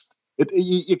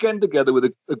getting together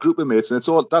with a group of mates, and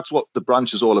that's what the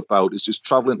branch is all about. It's just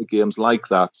travelling to games like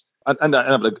that and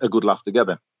having a good laugh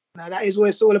together. No, that is what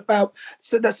it's all about.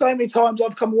 So there's so many times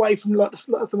I've come away from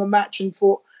a match and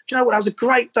thought, do you know what? That was a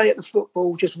great day at the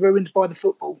football, just ruined by the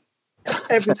football.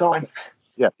 every time.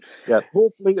 Yeah.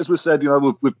 Hopefully, as we said,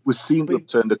 we've seen we've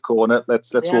turned a corner.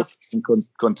 Let's hope we can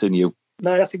continue.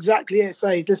 No, that's exactly it.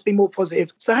 So let's be more positive.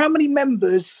 So how many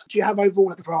members do you have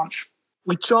overall at the branch?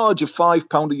 We charge a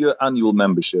 £5 a year annual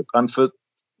membership, and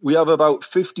we have about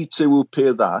 52 who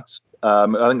pay that. I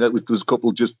think that there's a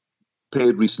couple just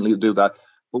paid recently to do that.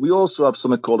 But we also have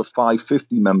something called a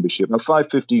 550 membership. Now,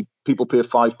 550 people pay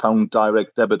 £5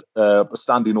 direct debit, a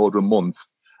standing order a month.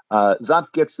 That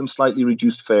gets them slightly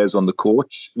reduced fares on the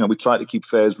coach. We try to keep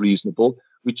fares reasonable.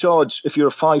 We charge, if you're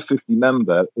a 550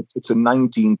 member, it's a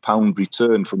 £19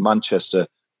 return from Manchester.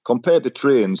 Compared to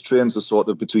trains are sort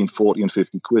of between 40 and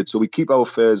 50 quid. So we keep our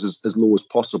fares as low as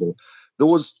possible.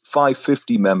 Those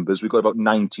 550 members, we've got about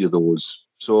 90 of those.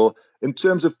 So in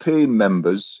terms of paying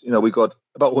members, we've got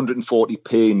about 140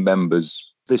 paying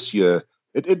members this year.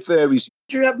 It varies.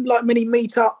 Do you have like mini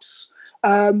meetups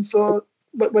for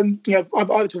when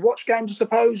either to watch games, I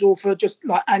suppose, or for just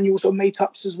like annual sort of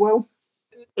meetups as well?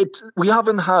 We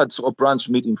haven't had sort of branch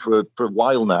meeting for a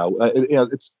while now.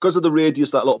 It's because of the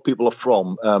radius that a lot of people are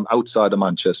from outside of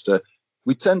Manchester.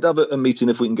 We tend to have a meeting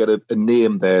if we can get a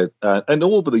name there. And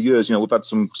over the years, we've had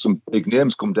some big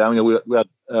names come down. We had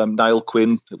Niall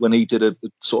Quinn when he did a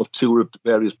sort of tour of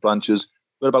various branches.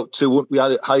 We had about we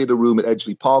hired a room at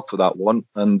Edgeley Park for that one,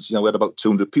 and we had about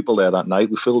 200 people there that night.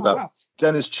 We filled that. Wow.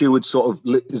 Dennis Cheward sort of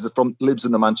lives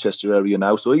in the Manchester area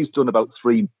now, so he's done about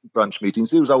 3 branch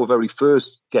meetings. He was our very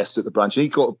first guest at the branch. He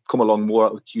got to come along more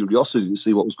out of curiosity to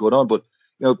see what was going on. But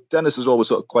Dennis is always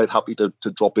sort of quite happy to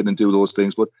drop in and do those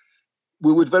things. But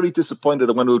we were very disappointed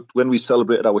that when we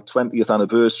celebrated our 20th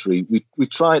anniversary, we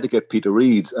tried to get Peter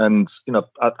Reid, and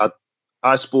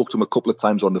I spoke to him a couple of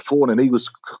times on the phone, and he was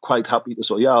quite happy to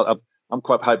say, I'm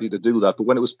quite happy to do that. But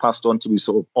when it was passed on to his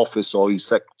sort of office or his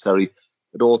secretary,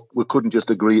 we couldn't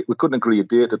agree a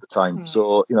date at the time.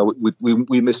 So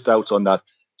we missed out on that.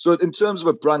 So in terms of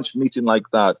a branch meeting like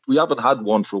that, we haven't had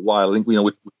one for a while. I think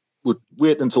we'd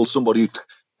wait until somebody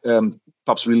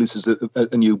perhaps releases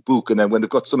a new book, and then when they've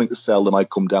got something to sell, they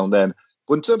might come down then.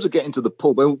 But in terms of getting to the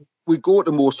pub, we go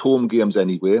to most home games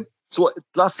anyway. So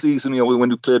last season, when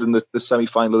we played in the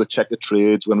semi-final of the Checker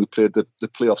Trades, when we played the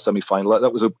playoff semi-final,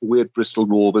 that was away at Bristol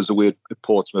Rovers, away at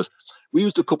Portsmouth. We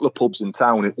used a couple of pubs in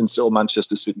town in sort of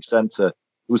Manchester city centre.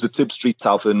 It was the Tib Street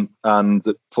Tavern and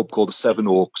the pub called the Seven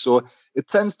Oaks. So it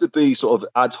tends to be sort of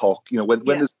ad hoc. When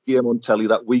there's a game on telly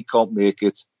that we can't make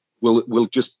it, we'll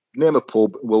just name a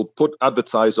pub, we'll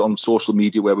advertise on social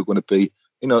media where we're going to be,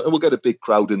 and we'll get a big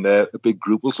crowd in there, a big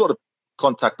group. We'll sort of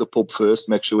contact the pub first,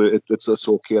 make sure it's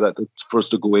okay that it's for us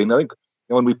to go in. I think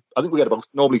we get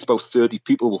normally it's about 30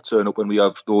 people will turn up when we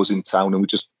have those in town, and we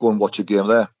just go and watch a game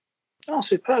there. Oh,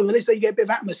 superb! At least you get a bit of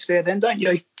atmosphere then, don't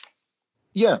you?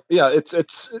 Yeah.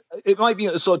 It might be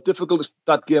sort of difficult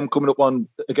that game coming up on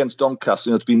against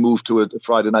Doncaster. It's been moved to a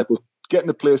Friday night, but getting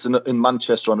a place in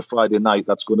Manchester on a Friday night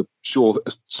that's going to show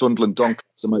Sunderland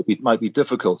Doncaster might be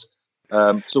difficult.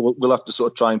 So we'll have to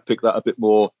sort of try and pick that a bit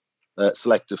more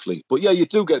selectively. But yeah, you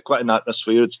do get quite an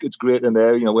atmosphere. It's great in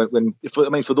there.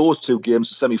 For those 2 games,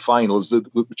 the semi-finals,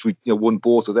 which we won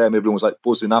both of them, everyone was like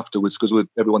buzzing afterwards because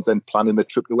everyone's then planning the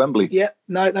trip to Wembley. Yeah,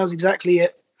 no, that was exactly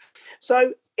it.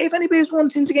 So if anybody's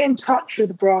wanting to get in touch with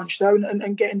the branch though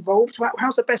and get involved,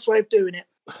 how's the best way of doing it?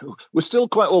 We're still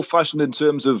quite old-fashioned in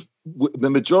terms of the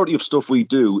majority of stuff we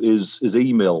do is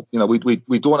email.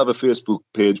 We don't have a Facebook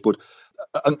page, but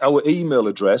our email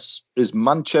address is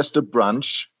Manchester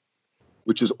Branch,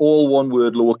 which is all one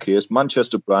word, lowercase,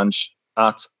 Manchester Branch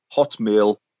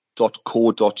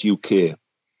 @hotmail.co.uk.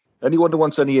 Anyone who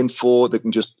wants any info, they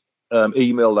can just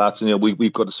email that. And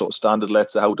we've got a sort of standard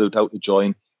letter how to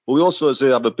join. But we also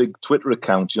have a big Twitter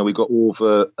account. We've got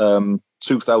over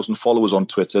 2,000 followers on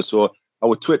Twitter. So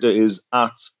our Twitter is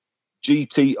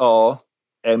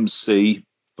 @GTRMC,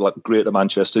 like Greater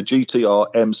Manchester,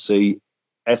 GTRMC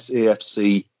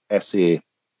SAFCSA.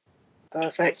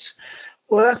 Perfect.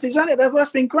 Well, that's exactly that. That's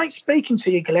been great speaking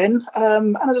to you, Glenn.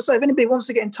 And as I say, if anybody wants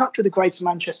to get in touch with the Greater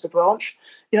Manchester branch,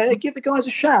 give the guys a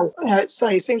shout. It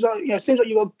seems like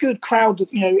you've got a good crowd.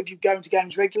 If you go into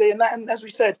games regularly, and as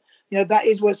we said, that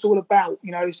is what it's all about.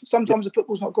 Sometimes the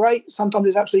football's not great, sometimes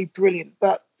it's absolutely brilliant,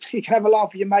 but you can have a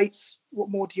laugh with your mates. What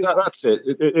more do you want? That's it.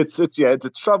 It's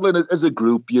travelling as a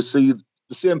group. You see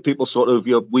the same people sort of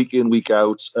week in, week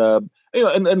out. And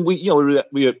we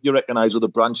you recognise other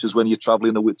branches when you're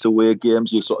travelling to away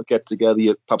games. You sort of get together.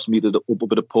 You perhaps meet up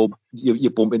at a pub. You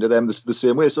bump into them the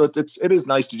same way. So it is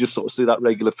nice to just sort of see that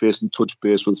regular face and touch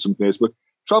base with some mates. But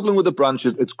travelling with a branch,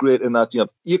 it's great in that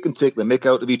you can take the mick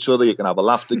out of each other. You can have a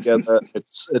laugh together.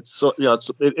 It's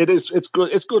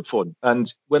good. It's good fun.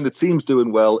 And when the team's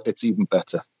doing well, it's even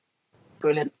better.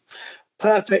 Brilliant.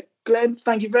 Perfect. Glenn,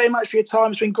 thank you very much for your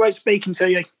time. It's been great speaking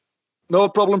to you. No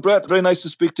problem, Brett. Very nice to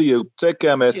speak to you. Take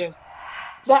care, mate. Cheers.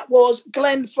 That was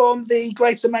Glenn from the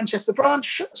Greater Manchester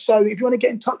branch. So if you want to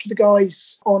get in touch with the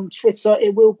guys on Twitter,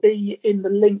 it will be in the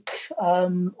link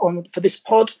for this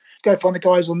pod. Go find the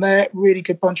guys on there. Really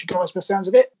good bunch of guys by the sounds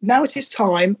of it. Now it is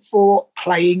time for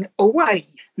Playing Away.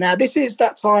 Now, this is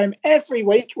that time every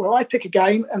week where I pick a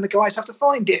game and the guys have to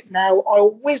find it. Now,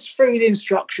 I'll whiz through the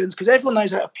instructions because everyone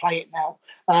knows how to play it now.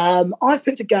 I've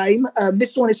picked a game.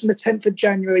 This one is from the 10th of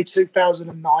January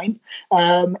 2009.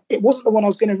 It wasn't the one I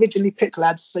was going to originally pick,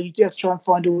 lads, so you do have to try and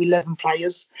find all 11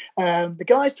 players. The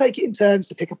guys take it in turns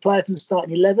to pick a player from the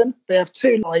starting 11. They have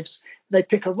 2 lives. They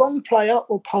pick a wrong player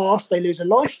or pass, they lose a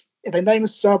life. If they name a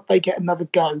sub, they get another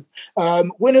go.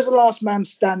 Winner's the last man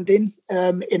standing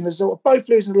in the result of both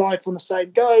losing a life on the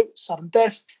same go, sudden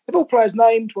death. If all players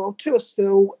named, well, 2 are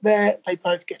still there, they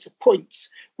both get a point.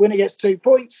 Winner gets 2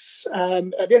 points. At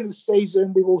the end of the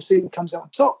season, we will see who comes out on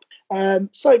top.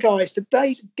 So, guys,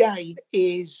 today's game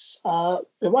is the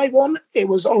way one. It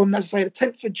was on, as I say, the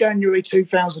 10th of January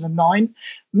 2009.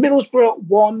 Middlesbrough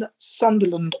 1,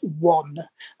 Sunderland 1.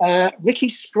 Ricky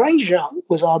Spranger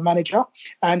was our manager,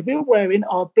 and we were wearing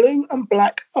our blue and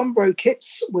black Umbro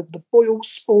kits with the Boyle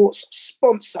Sports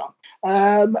sponsor.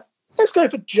 Let's go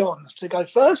for John to go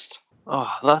first.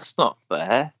 Oh, that's not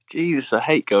fair. Jesus, I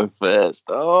hate going first.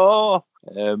 Oh,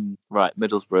 right,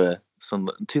 Middlesbrough,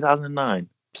 Sunderland, 2009.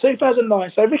 2009.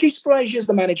 So Ricky Spranger is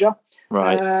the manager.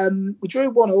 Right. We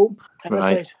drew 1-1. And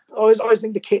Right. I always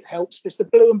think the kit helps. But it's the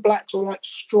blue and black or like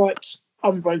striped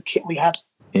Umbro kit we had.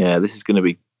 Yeah, this is going to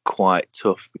be quite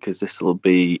tough because this will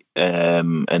be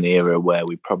an era where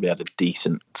we probably had a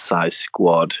decent sized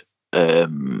squad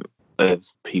of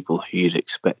people who you'd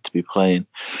expect to be playing.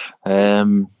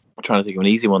 I'm trying to think of an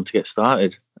easy one to get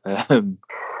started.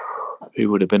 Who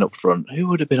would have been up front?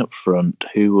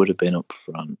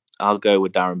 I'll go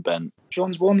with Darren Bent.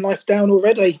 John's 1 life down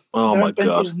already. Oh, Darren my Bent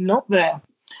God. is not there.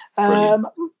 Brilliant.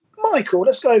 Michael,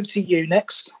 let's go over to you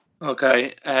next.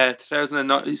 Okay,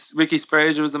 2009. Ricky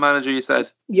Spranger was the manager, you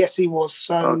said? Yes, he was.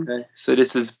 So Okay, so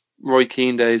this is Roy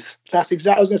Keane days. that's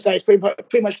exactly. I was going to say it's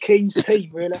pretty much Keane's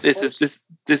team, really. I This is suppose.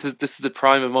 this is the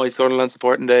prime of my Sunderland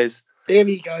supporting days. There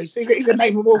he goes. He's going to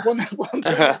name them all one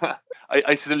time.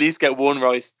 I should at least get one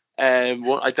right.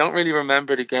 I don't really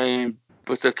remember the game,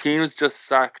 but so Keane was just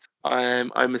sacked.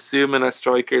 I'm assuming our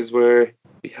strikers we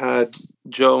had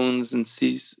Jones and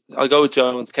Cease. I'll go with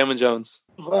Jones, Kevin Jones.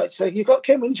 Right, so you've got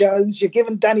Cameron Jones. You're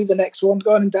giving Danny the next one.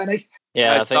 Go on, Danny.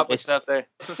 Yeah, I stopped myself there.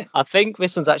 I think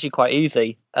this one's actually quite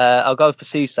easy. I'll go for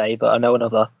Cisse, but I know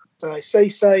another. So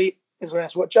Cisse is where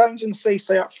that's what Jones and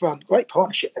Cisse up front. Great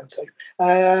partnership, them two.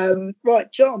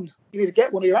 Right, John, you either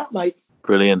get one or you're out, mate.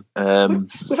 Brilliant. We've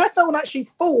had no one actually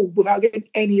fall without getting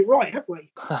any right, have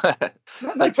we?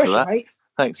 No Thanks for pressure, that. mate.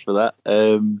 Thanks for that.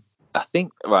 I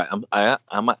think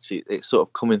I'm actually, it's sort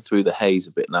of coming through the haze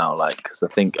a bit now, like, because I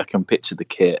think I can picture the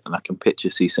kit and I can picture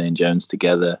Cisse and Jones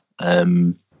together.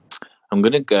 I'm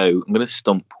gonna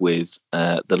stump with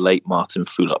the late Martin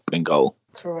Fulop in goal.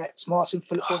 Correct. Martin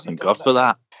Phillips. Thank God for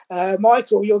that.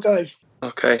 Michael, you'll go.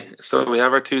 Okay, so we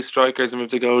have our 2 strikers and we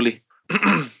have the goalie.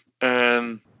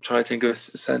 Try to think of a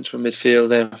central midfield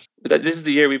now. This is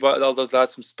the year we bought all those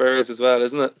lads from Spurs as well,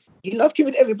 isn't it? You love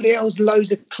giving everybody else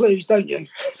loads of clues, don't you?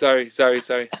 Sorry.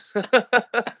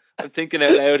 I'm thinking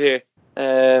out loud here.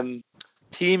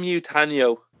 Team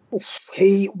Tanyo.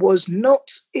 He was not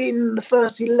in the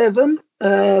first 11.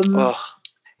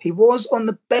 He was on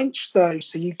the bench though,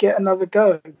 so you get another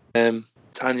go.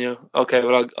 Tanyo. Okay,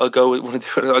 well I'll go with one of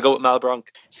the. I'll go with Malbronk.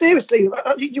 Seriously,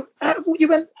 you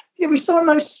went. Yeah, we signed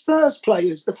those Spurs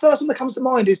players. The first one that comes to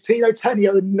mind is Tino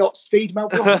Tanyo and not Steve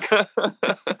Malbronk.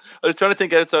 I was trying to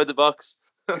think outside the box.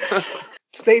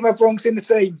 Steve Malbronk's in the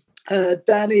team.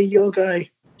 Danny, you'll go.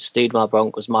 Steve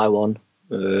Malbronk was my one.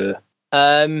 This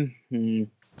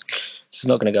is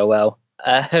not going to go well.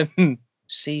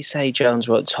 Cisse, Jones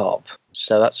were at top,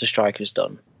 so that's the strikers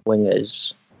done.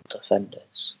 Wingers,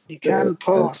 defenders. You can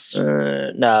pass.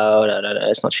 No,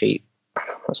 it's not cheap.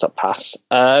 Let's not pass.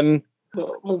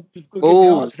 We'll give you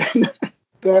ours then.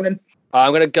 Go on then.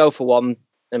 I'm going to go for one.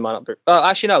 It might not be. Oh,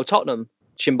 actually, no. Tottenham.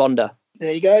 Chimbonda.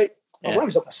 There you go. Yeah. I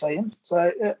was not going to say him.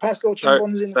 So Pascal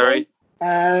Chimbonda's in Sorry.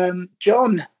 the team.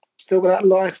 John, still got that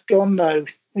life gone though.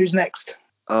 Who's next?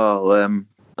 Oh,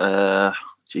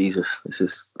 Jesus, this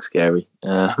is scary.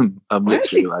 I'm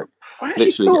literally I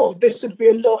actually thought this would be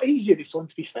a lot easier. This one,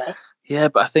 to be fair. yeah,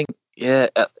 but I think Yeah,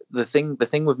 the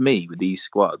thing with me with these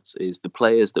squads is the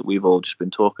players that we've all just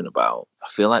been talking about. I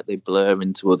feel like they blur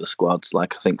into other squads.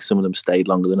 Like I think some of them stayed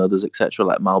longer than others, etc.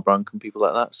 Like Malbranck and people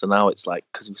like that. So now it's like,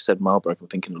 because we said Malbranck, I'm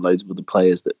thinking of loads of other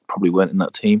players that probably weren't in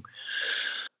that team.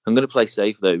 I'm going to play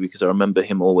safe though, because I remember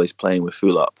him always playing with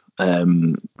Fulop,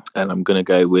 and I'm going to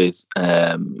go with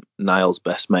Niall's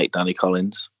best mate, Danny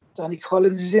Collins. Danny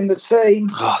Collins is in the team.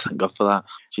 Oh, thank God for that.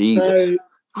 Jesus. So,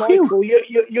 Michael,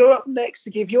 you're up next to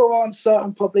give your answer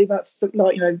and probably about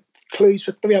clues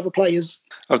for 3 other players.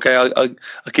 Okay, I'll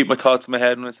keep my thoughts in my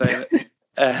head when I say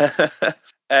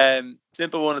it.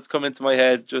 Simple one that's come into my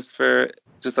head just I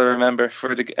remember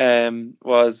for the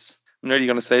was, I'm nearly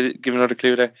going to say it, give another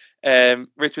clue there.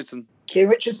 Richardson. Kieran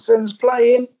Richardson's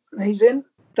playing. He's in.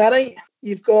 Danny,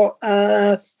 you've got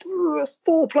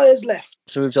 4 players left.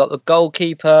 So we've got the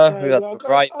goalkeeper, we've got the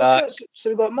right back. So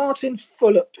we've got Martin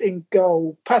Fulop in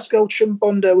goal. Pascal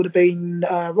Chumbonda would have been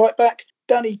right back.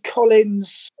 Danny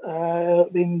Collins,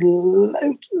 got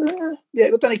Danny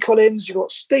Collins. You've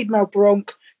got Steve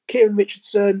Malbranck, Kieran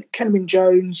Richardson, Kenwyne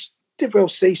Jones, Dibrell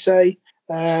Cisse,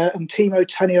 and Timo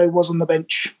Tanio was on the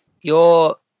bench.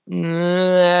 You're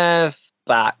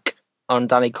back on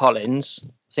Danny Collins.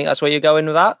 I think that's where you're going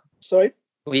with that. Sorry?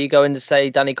 Were you going to say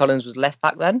Danny Collins was left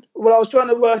back then? Well, I was trying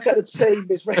to work out the team.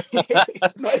 There's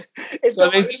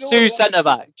 2 centre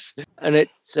backs, and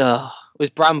was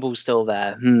Bramble still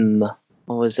there?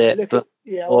 What was it? I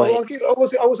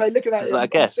was looking at it. I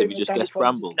guess if you just guess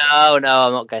Bramble. No, I'm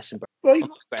not guessing.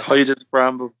 Tied as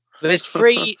Bramble. There's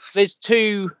 3. There's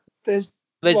 2. There's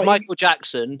Michael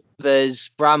Jackson. There's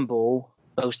Bramble.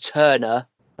 There's Turner.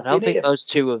 I don't think those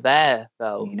 2 are there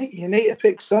though. You need to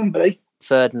pick somebody.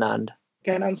 Ferdinand.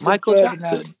 Michael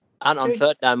Jackson. Anton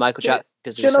Ferdinand, Michael Jackson.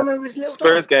 Do you remember his little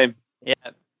Spurs game? Yeah.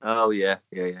 Oh yeah.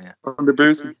 On the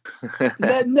boost.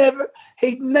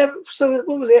 He never. So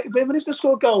what was it? When he's going to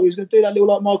score a goal, he's going to do that little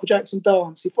like Michael Jackson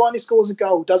dance. He finally scores a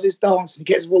goal, does his dance, and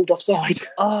gets ruled offside.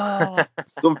 Oh.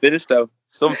 Some finish though.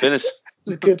 Some finish.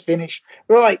 It's a good finish.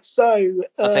 Right. So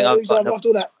who's up after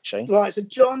all that? Actually. Right. So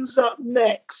John's up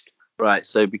next. Right.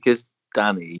 So because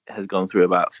Danny has gone through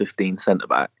about 15 centre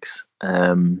backs,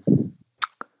 I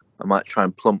might try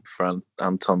and plump for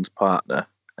Anton's partner.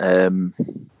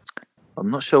 I'm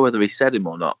not sure whether he said him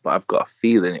or not, but I've got a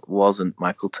feeling it wasn't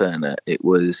Michael Turner. It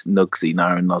was Nugsy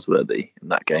Nyron Nosworthy in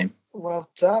that game. Well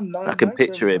done. I can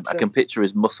picture him. I can picture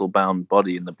his muscle-bound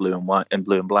body in the blue and white and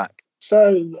blue and black.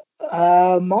 So,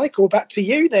 Michael, back to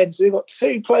you then. So we've got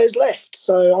 2 players left.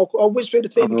 So I'll whiz through the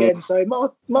team again. So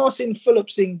Martin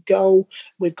Phillips in goal.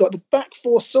 We've got the back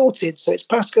 4 sorted. So it's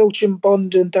Pascal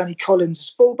Chumbonda and Danny Collins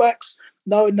as fullbacks.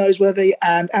 Noah Noseworthy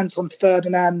and Anton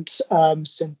Ferdinand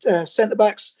centre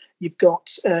backs. You've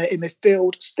got in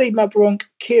midfield Steve Malbranck,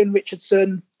 Kieran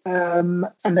Richardson, and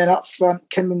then up front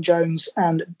Kenwyne Jones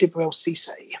and Dibrell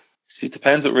Cisse. See, it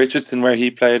depends what Richardson where he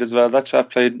played as well. That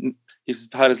chap played. He's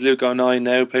had his Luke 09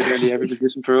 now. Played nearly every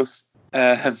position for us.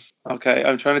 Okay,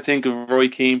 I'm trying to think of Roy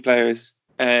Keane players.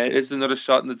 This is another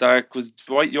shot in the dark. Was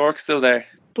Dwight York still there?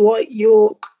 Dwight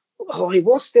York. Oh, he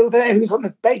was still there. He was on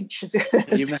the bench.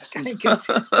 You messing?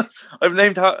 I've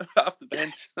named half the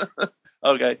bench.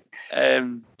 Okay.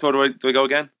 So do I go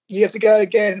again? You have to go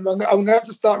again. I'm going to have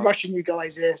to start rushing you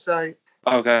guys here. So.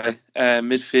 Okay.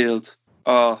 Midfield.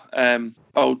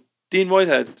 Dean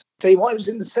Whitehead. Dean Whitehead was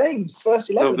in the team, first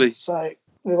 11. Lovely. So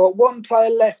we've got 1 player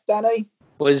left, Danny.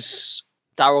 Was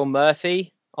Daryl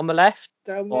Murphy on the left?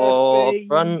 Daryl Murphy. Or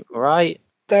front, right?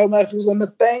 Daryl Murphy was on the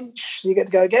bench, so you get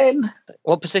to go again.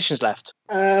 What position's left?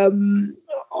 What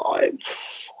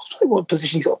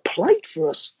position he's got played for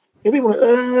us? It'd be one.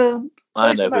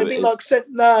 I know who it is.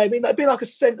 It'd be like a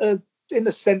centre in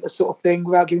the centre sort of thing,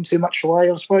 without giving too much away,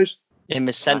 I suppose. In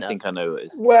the centre. I think I know who it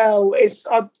is. Well,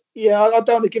 I don't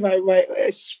want to give it away.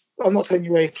 I'm not telling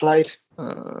you where he played. I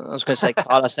was going to say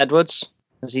Carlos Edwards.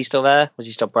 Was he still there? Was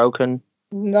he still broken?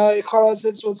 No, Carlos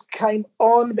Edwards came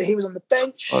on, but he was on the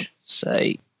bench. I'd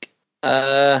say.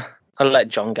 I'll let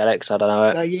John get it because I don't know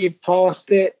it. So you've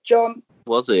passed it, John.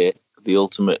 Was it the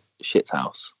ultimate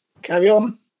shithouse? Carry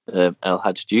on. El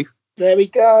Hadj Diouf. There we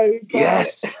go.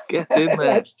 Yes, get in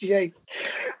there. Hadj Diouf.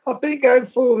 I think going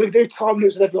forward we do time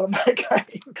loops with everyone in that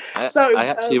game. I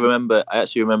actually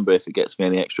remember if it gets me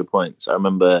any extra points. I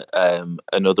remember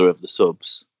another of the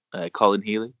subs, Colin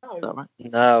Healy. No. Is that right?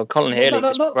 No, Colin Healy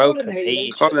not just broke a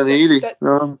Healy. Colin Healy.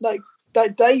 No,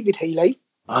 David Healy.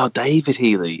 Oh, David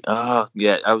Healy. Oh,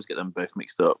 yeah, I always get them both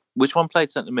mixed up. Which one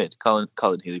played centre mid? Colin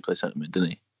Healy played centre mid,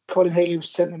 didn't he? Colin Healy was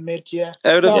centre mid, yeah.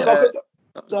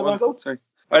 Sorry.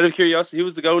 Out of curiosity, who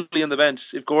was the goalie on the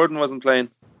bench? If Gordon wasn't playing,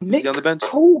 Nick was he on the bench?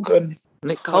 Colgan.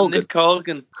 Nick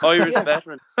Colgan, Irish Yeah.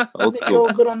 veteran. Old Nick school.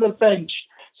 Colgan on the bench.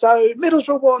 So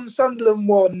Middlesbrough 1, Sunderland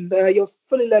 1. Your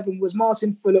full 11 was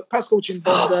Martin Fulop, Pascal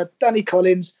Chimbonda, Danny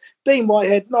Collins, Dean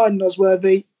Whitehead, Nigel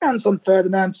Nosworthy, Anton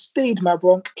Ferdinand, Steve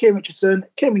Mabronk, Kieran Richardson,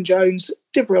 Kevin Jones,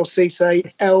 Dibril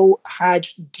Cisse, El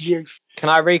Hadj Diouf. Can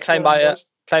I reclaim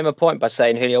claim a point by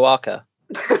saying Julio Walker?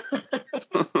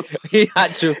 He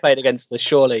had to have played against us,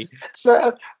 surely.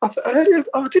 So I heard him.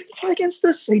 Oh, did he play against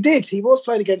us? He did. He was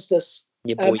playing against us.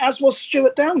 Yeah, boy. As was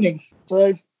Stuart Downing.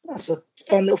 So that's a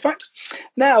fun little fact.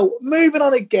 Now, moving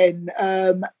on again.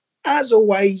 As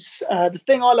always, the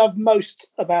thing I love most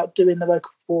about doing the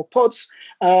Local 4 pods,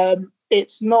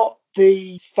 it's not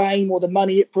the fame or the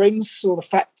money it brings or the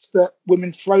fact that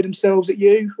women throw themselves at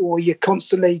you or you're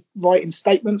constantly writing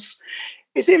statements.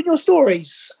 It's even your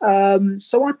stories.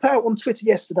 So I put out on Twitter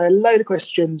yesterday a load of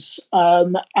questions,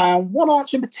 and one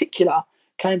answer in particular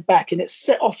came back, and it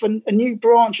set off a new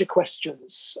branch of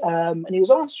questions. And he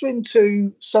was answering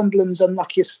to Sunderland's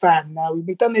unluckiest fan. Now,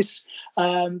 we've done this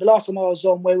the last time I was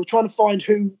on, where we're trying to find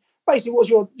who basically was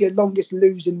your longest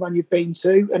losing run you've been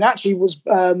to, and actually was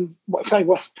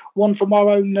one from our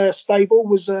own stable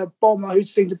was a Bomber who'd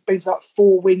seemed to have been to like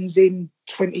 4 wins in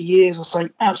 20 years or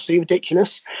something absolutely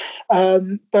ridiculous.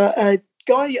 But a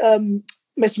guy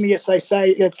messaged me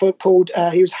yesterday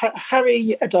he was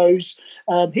Harry Adoz.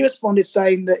 He responded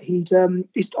saying that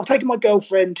I've taken my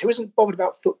girlfriend, who isn't bothered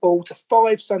about football, to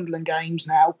 5 Sunderland games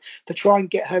now to try and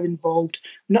get her involved.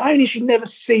 Not only has she never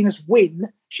seen us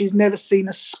win, she's never seen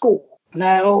us score.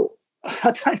 Now,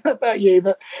 I don't know about you,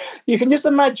 but you can just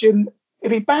imagine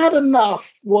it'd be bad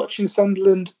enough watching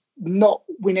Sunderland not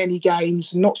win any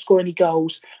games, not score any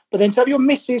goals, but then to have your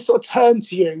missus sort of turn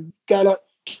to you, go like,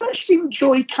 do you actually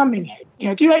enjoy coming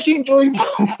here? Do you actually enjoy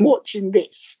watching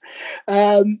this?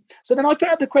 So then I put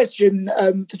out the question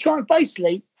to try and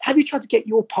basically, have you tried to get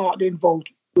your partner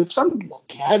involved with Sunderland?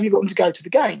 Have you got them to go to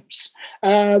the games?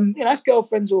 As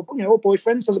girlfriends or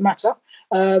boyfriends, doesn't matter.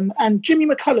 And Jimmy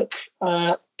McCulloch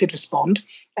did respond,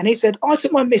 and he said, I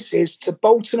took my missus to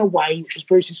Bolton away, which was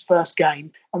Bruce's first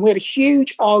game, and we had a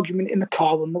huge argument in the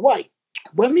car on the way.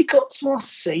 When we got to our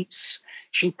seats,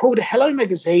 she pulled a Hello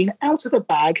magazine out of her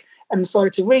bag and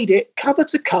decided to read it cover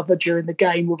to cover during the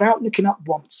game without looking up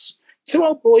once. 2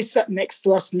 old boys sat next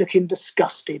to us looking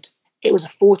disgusted. It was a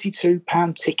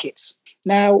 £42 ticket.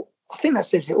 Now, I think that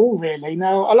says it all, really.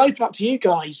 Now, I'll open up to you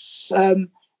guys.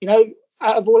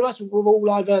 Out of all of us, we're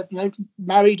all either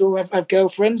married or have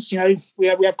girlfriends. We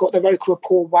have got the Roker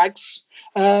Rapport wags.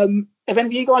 Have any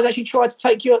of you guys actually tried to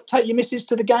take your missus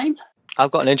to the game?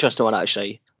 I've got an interesting one,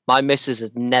 actually. My missus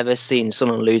has never seen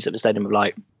Sunderland lose at the Stadium of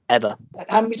Light, ever.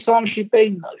 How many times has she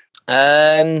been,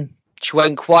 though? She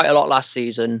went quite a lot last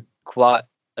season, quite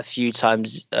a few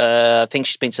times. I think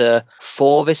she's been to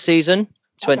 4 this season.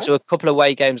 She went to a couple of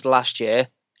away games last year.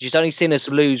 She's only seen us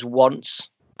lose once,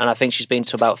 and I think she's been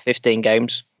to about 15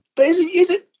 games. But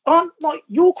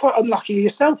you're quite unlucky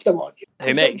yourself, though, aren't you?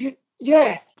 Who, me?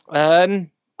 Yeah.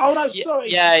 Oh, no,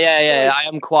 sorry. Yeah. I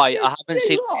am quite. I haven't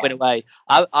seen us win away.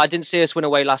 I didn't see us win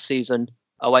away last season.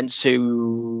 I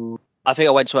think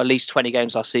I went to at least 20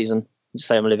 games last season. Just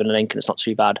say I'm living in Lincoln, it's not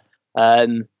too bad.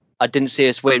 I didn't see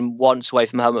us win once away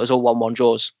from home. It was all 1-1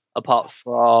 draws, apart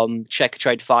from Checker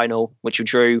Trade final, which we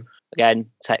drew,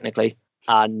 again, technically,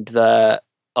 and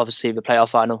obviously the playoff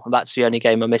final. And that's the only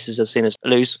game my missus has seen us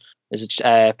lose, is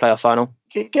a playoff final.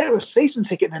 Get her a season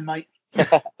ticket then, mate.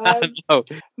 No.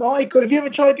 Michael, have you ever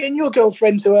tried getting your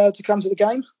girlfriend to come to the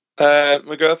game?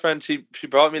 My girlfriend, she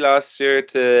brought me last year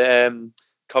to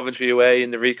Coventry away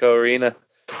in the Ricoh Arena,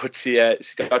 but she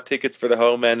got tickets for the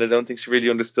home end. I don't think she really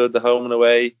understood the home and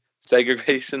away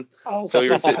segregation. Oh, so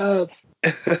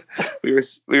we were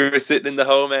sitting in the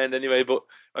home end anyway. But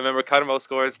I remember Cattermole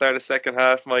scored at the start of the second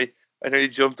half. I nearly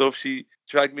jumped up. She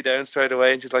dragged me down straight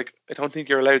away, and she's like, "I don't think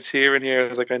you're allowed cheering here." I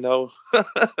was like, "I know,"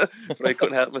 but I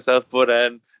couldn't help myself. But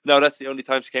no, that's the only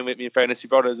time she came with me. In fairness, she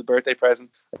brought it as a birthday present.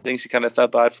 I think she kind of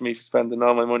felt bad for me for spending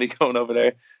all my money going over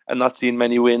there and not seeing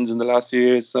many wins in the last few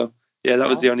years. So yeah, that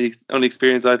was the only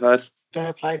experience I've had.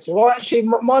 Fair play to her. Well, actually,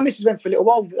 my missus went for a little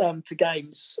while to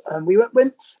games. We went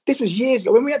when this was years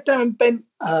ago when we had Darren Bent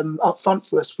up front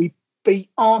for us. We beat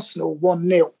Arsenal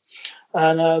 1-0.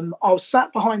 And I was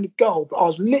sat behind the goal, but I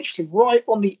was literally right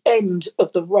on the end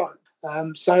of the row.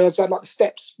 So I had like the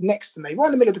steps next to me, right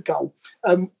in the middle of the goal.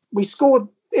 We scored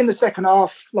in the second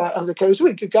half. It was a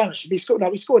really good game, actually.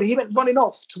 We scored. He went running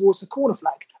off towards the corner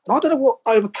flag. And I don't know what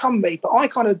overcome me, but I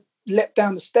kind of leapt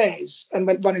down the stairs and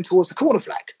went running towards the corner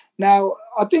flag. Now,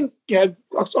 I think,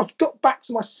 I've got back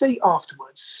to my seat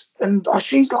afterwards, and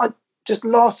she's like just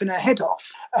laughing her head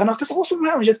off. And I said, "What's the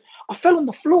matter?" She said, "I fell on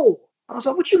the floor." I was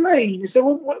like, what do you mean? He said,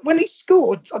 well, when he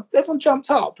scored, everyone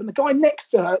jumped up, and the guy next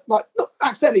to her, like, not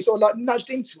accidentally, sort of like nudged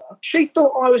into her. She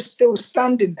thought I was still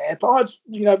standing there, but I'd,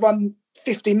 run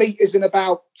 50 metres in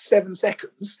about 7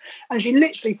 seconds, and she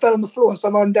literally fell on the floor and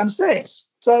started running downstairs.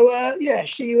 So,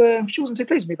 she wasn't too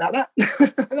pleased with me about that.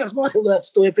 That was my little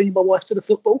story of bringing my wife to the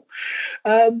football.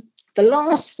 The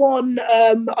last one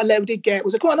I did get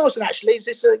was a quite nice one, actually. Is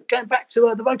this going back to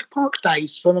the Roker Park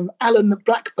days from Alan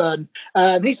Blackburn?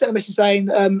 He sent a message saying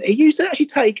he used to actually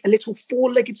take a little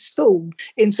 4-legged stool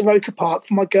into Roker Park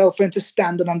for my girlfriend to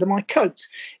stand on under my coat.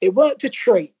 It worked a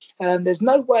treat. There's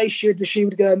no way she would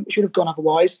have gone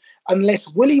otherwise, unless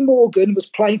Willie Morgan was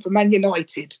playing for Man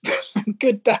United.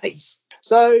 Good days.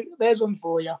 So there's one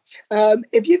for you.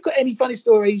 If you've got any funny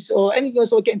stories or anything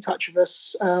else, get in touch with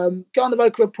us. Go on the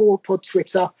Roker Report Pod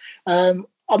Twitter. I'm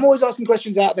always asking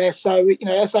questions out there. So,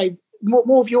 I say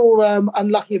more of your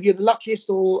unlucky, if you're the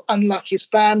luckiest or unluckiest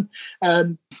fan,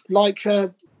 like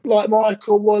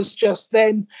Michael was just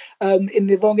then in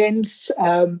the wrong ends.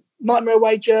 Nightmare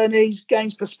away journeys,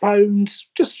 games postponed,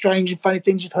 just strange and funny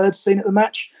things you've heard, seen at the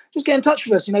match. Just get in touch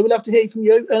with us. We'd love to hear from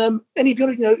you. And if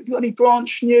you've got any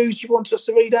branch news you want us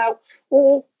to read out,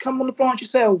 or come on the branch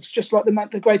yourselves, just like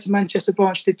the Greater Manchester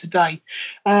branch did today.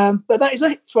 But that is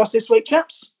it for us this week,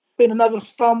 chaps. Been another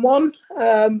fun one.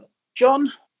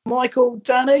 John, Michael,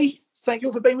 Danny, thank you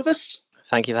all for being with us.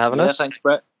 Thank you for having us. Thanks,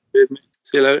 Brett. See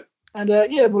you later. And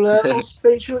I'll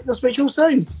speak to you all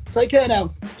soon. Take care now.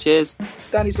 Cheers.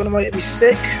 Danny's going to make me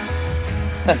sick.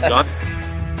 It's gone.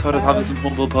 Tired of having some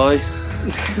humble pie.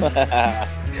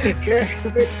 Okay,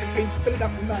 I've been filling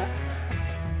up on that.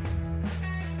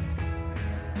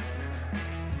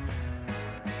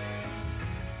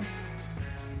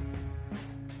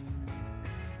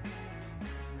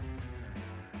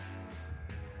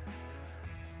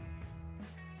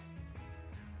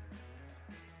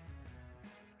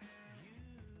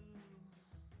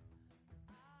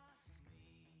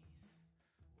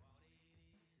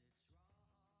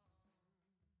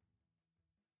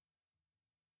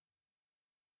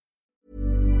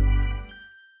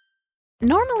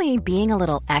 Normally, being a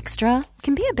little extra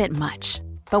can be a bit much,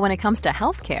 but when it comes to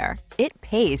healthcare, it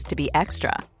pays to be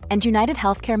extra. And United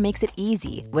Healthcare makes it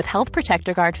easy with Health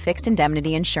Protector Guard fixed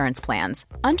indemnity insurance plans.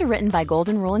 Underwritten by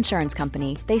Golden Rule Insurance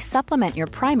Company, they supplement your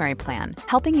primary plan,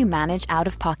 helping you manage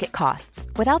out-of-pocket costs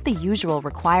without the usual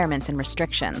requirements and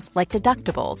restrictions like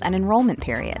deductibles and enrollment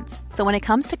periods. So when it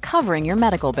comes to covering your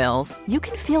medical bills, you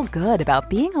can feel good about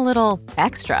being a little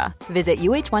extra. Visit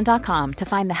uh1.com to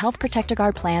find the Health Protector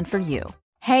Guard plan for you.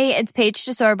 Hey, it's Paige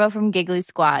DeSorbo from Giggly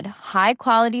Squad. High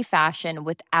quality fashion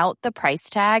without the price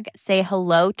tag. Say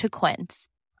hello to Quince.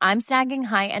 I'm snagging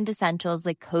high-end essentials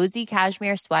like cozy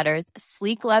cashmere sweaters,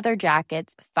 sleek leather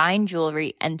jackets, fine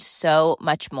jewelry, and so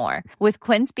much more. With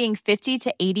Quince being 50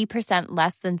 to 80%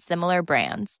 less than similar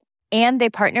brands. And they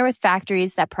partner with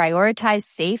factories that prioritize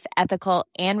safe, ethical,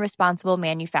 and responsible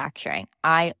manufacturing.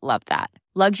 I love that.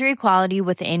 Luxury quality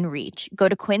within reach. Go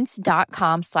to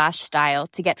quince.com/style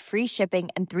to get free shipping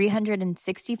and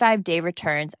 365-day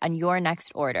returns on your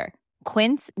next order.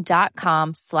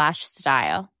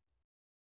 Quince.com/style.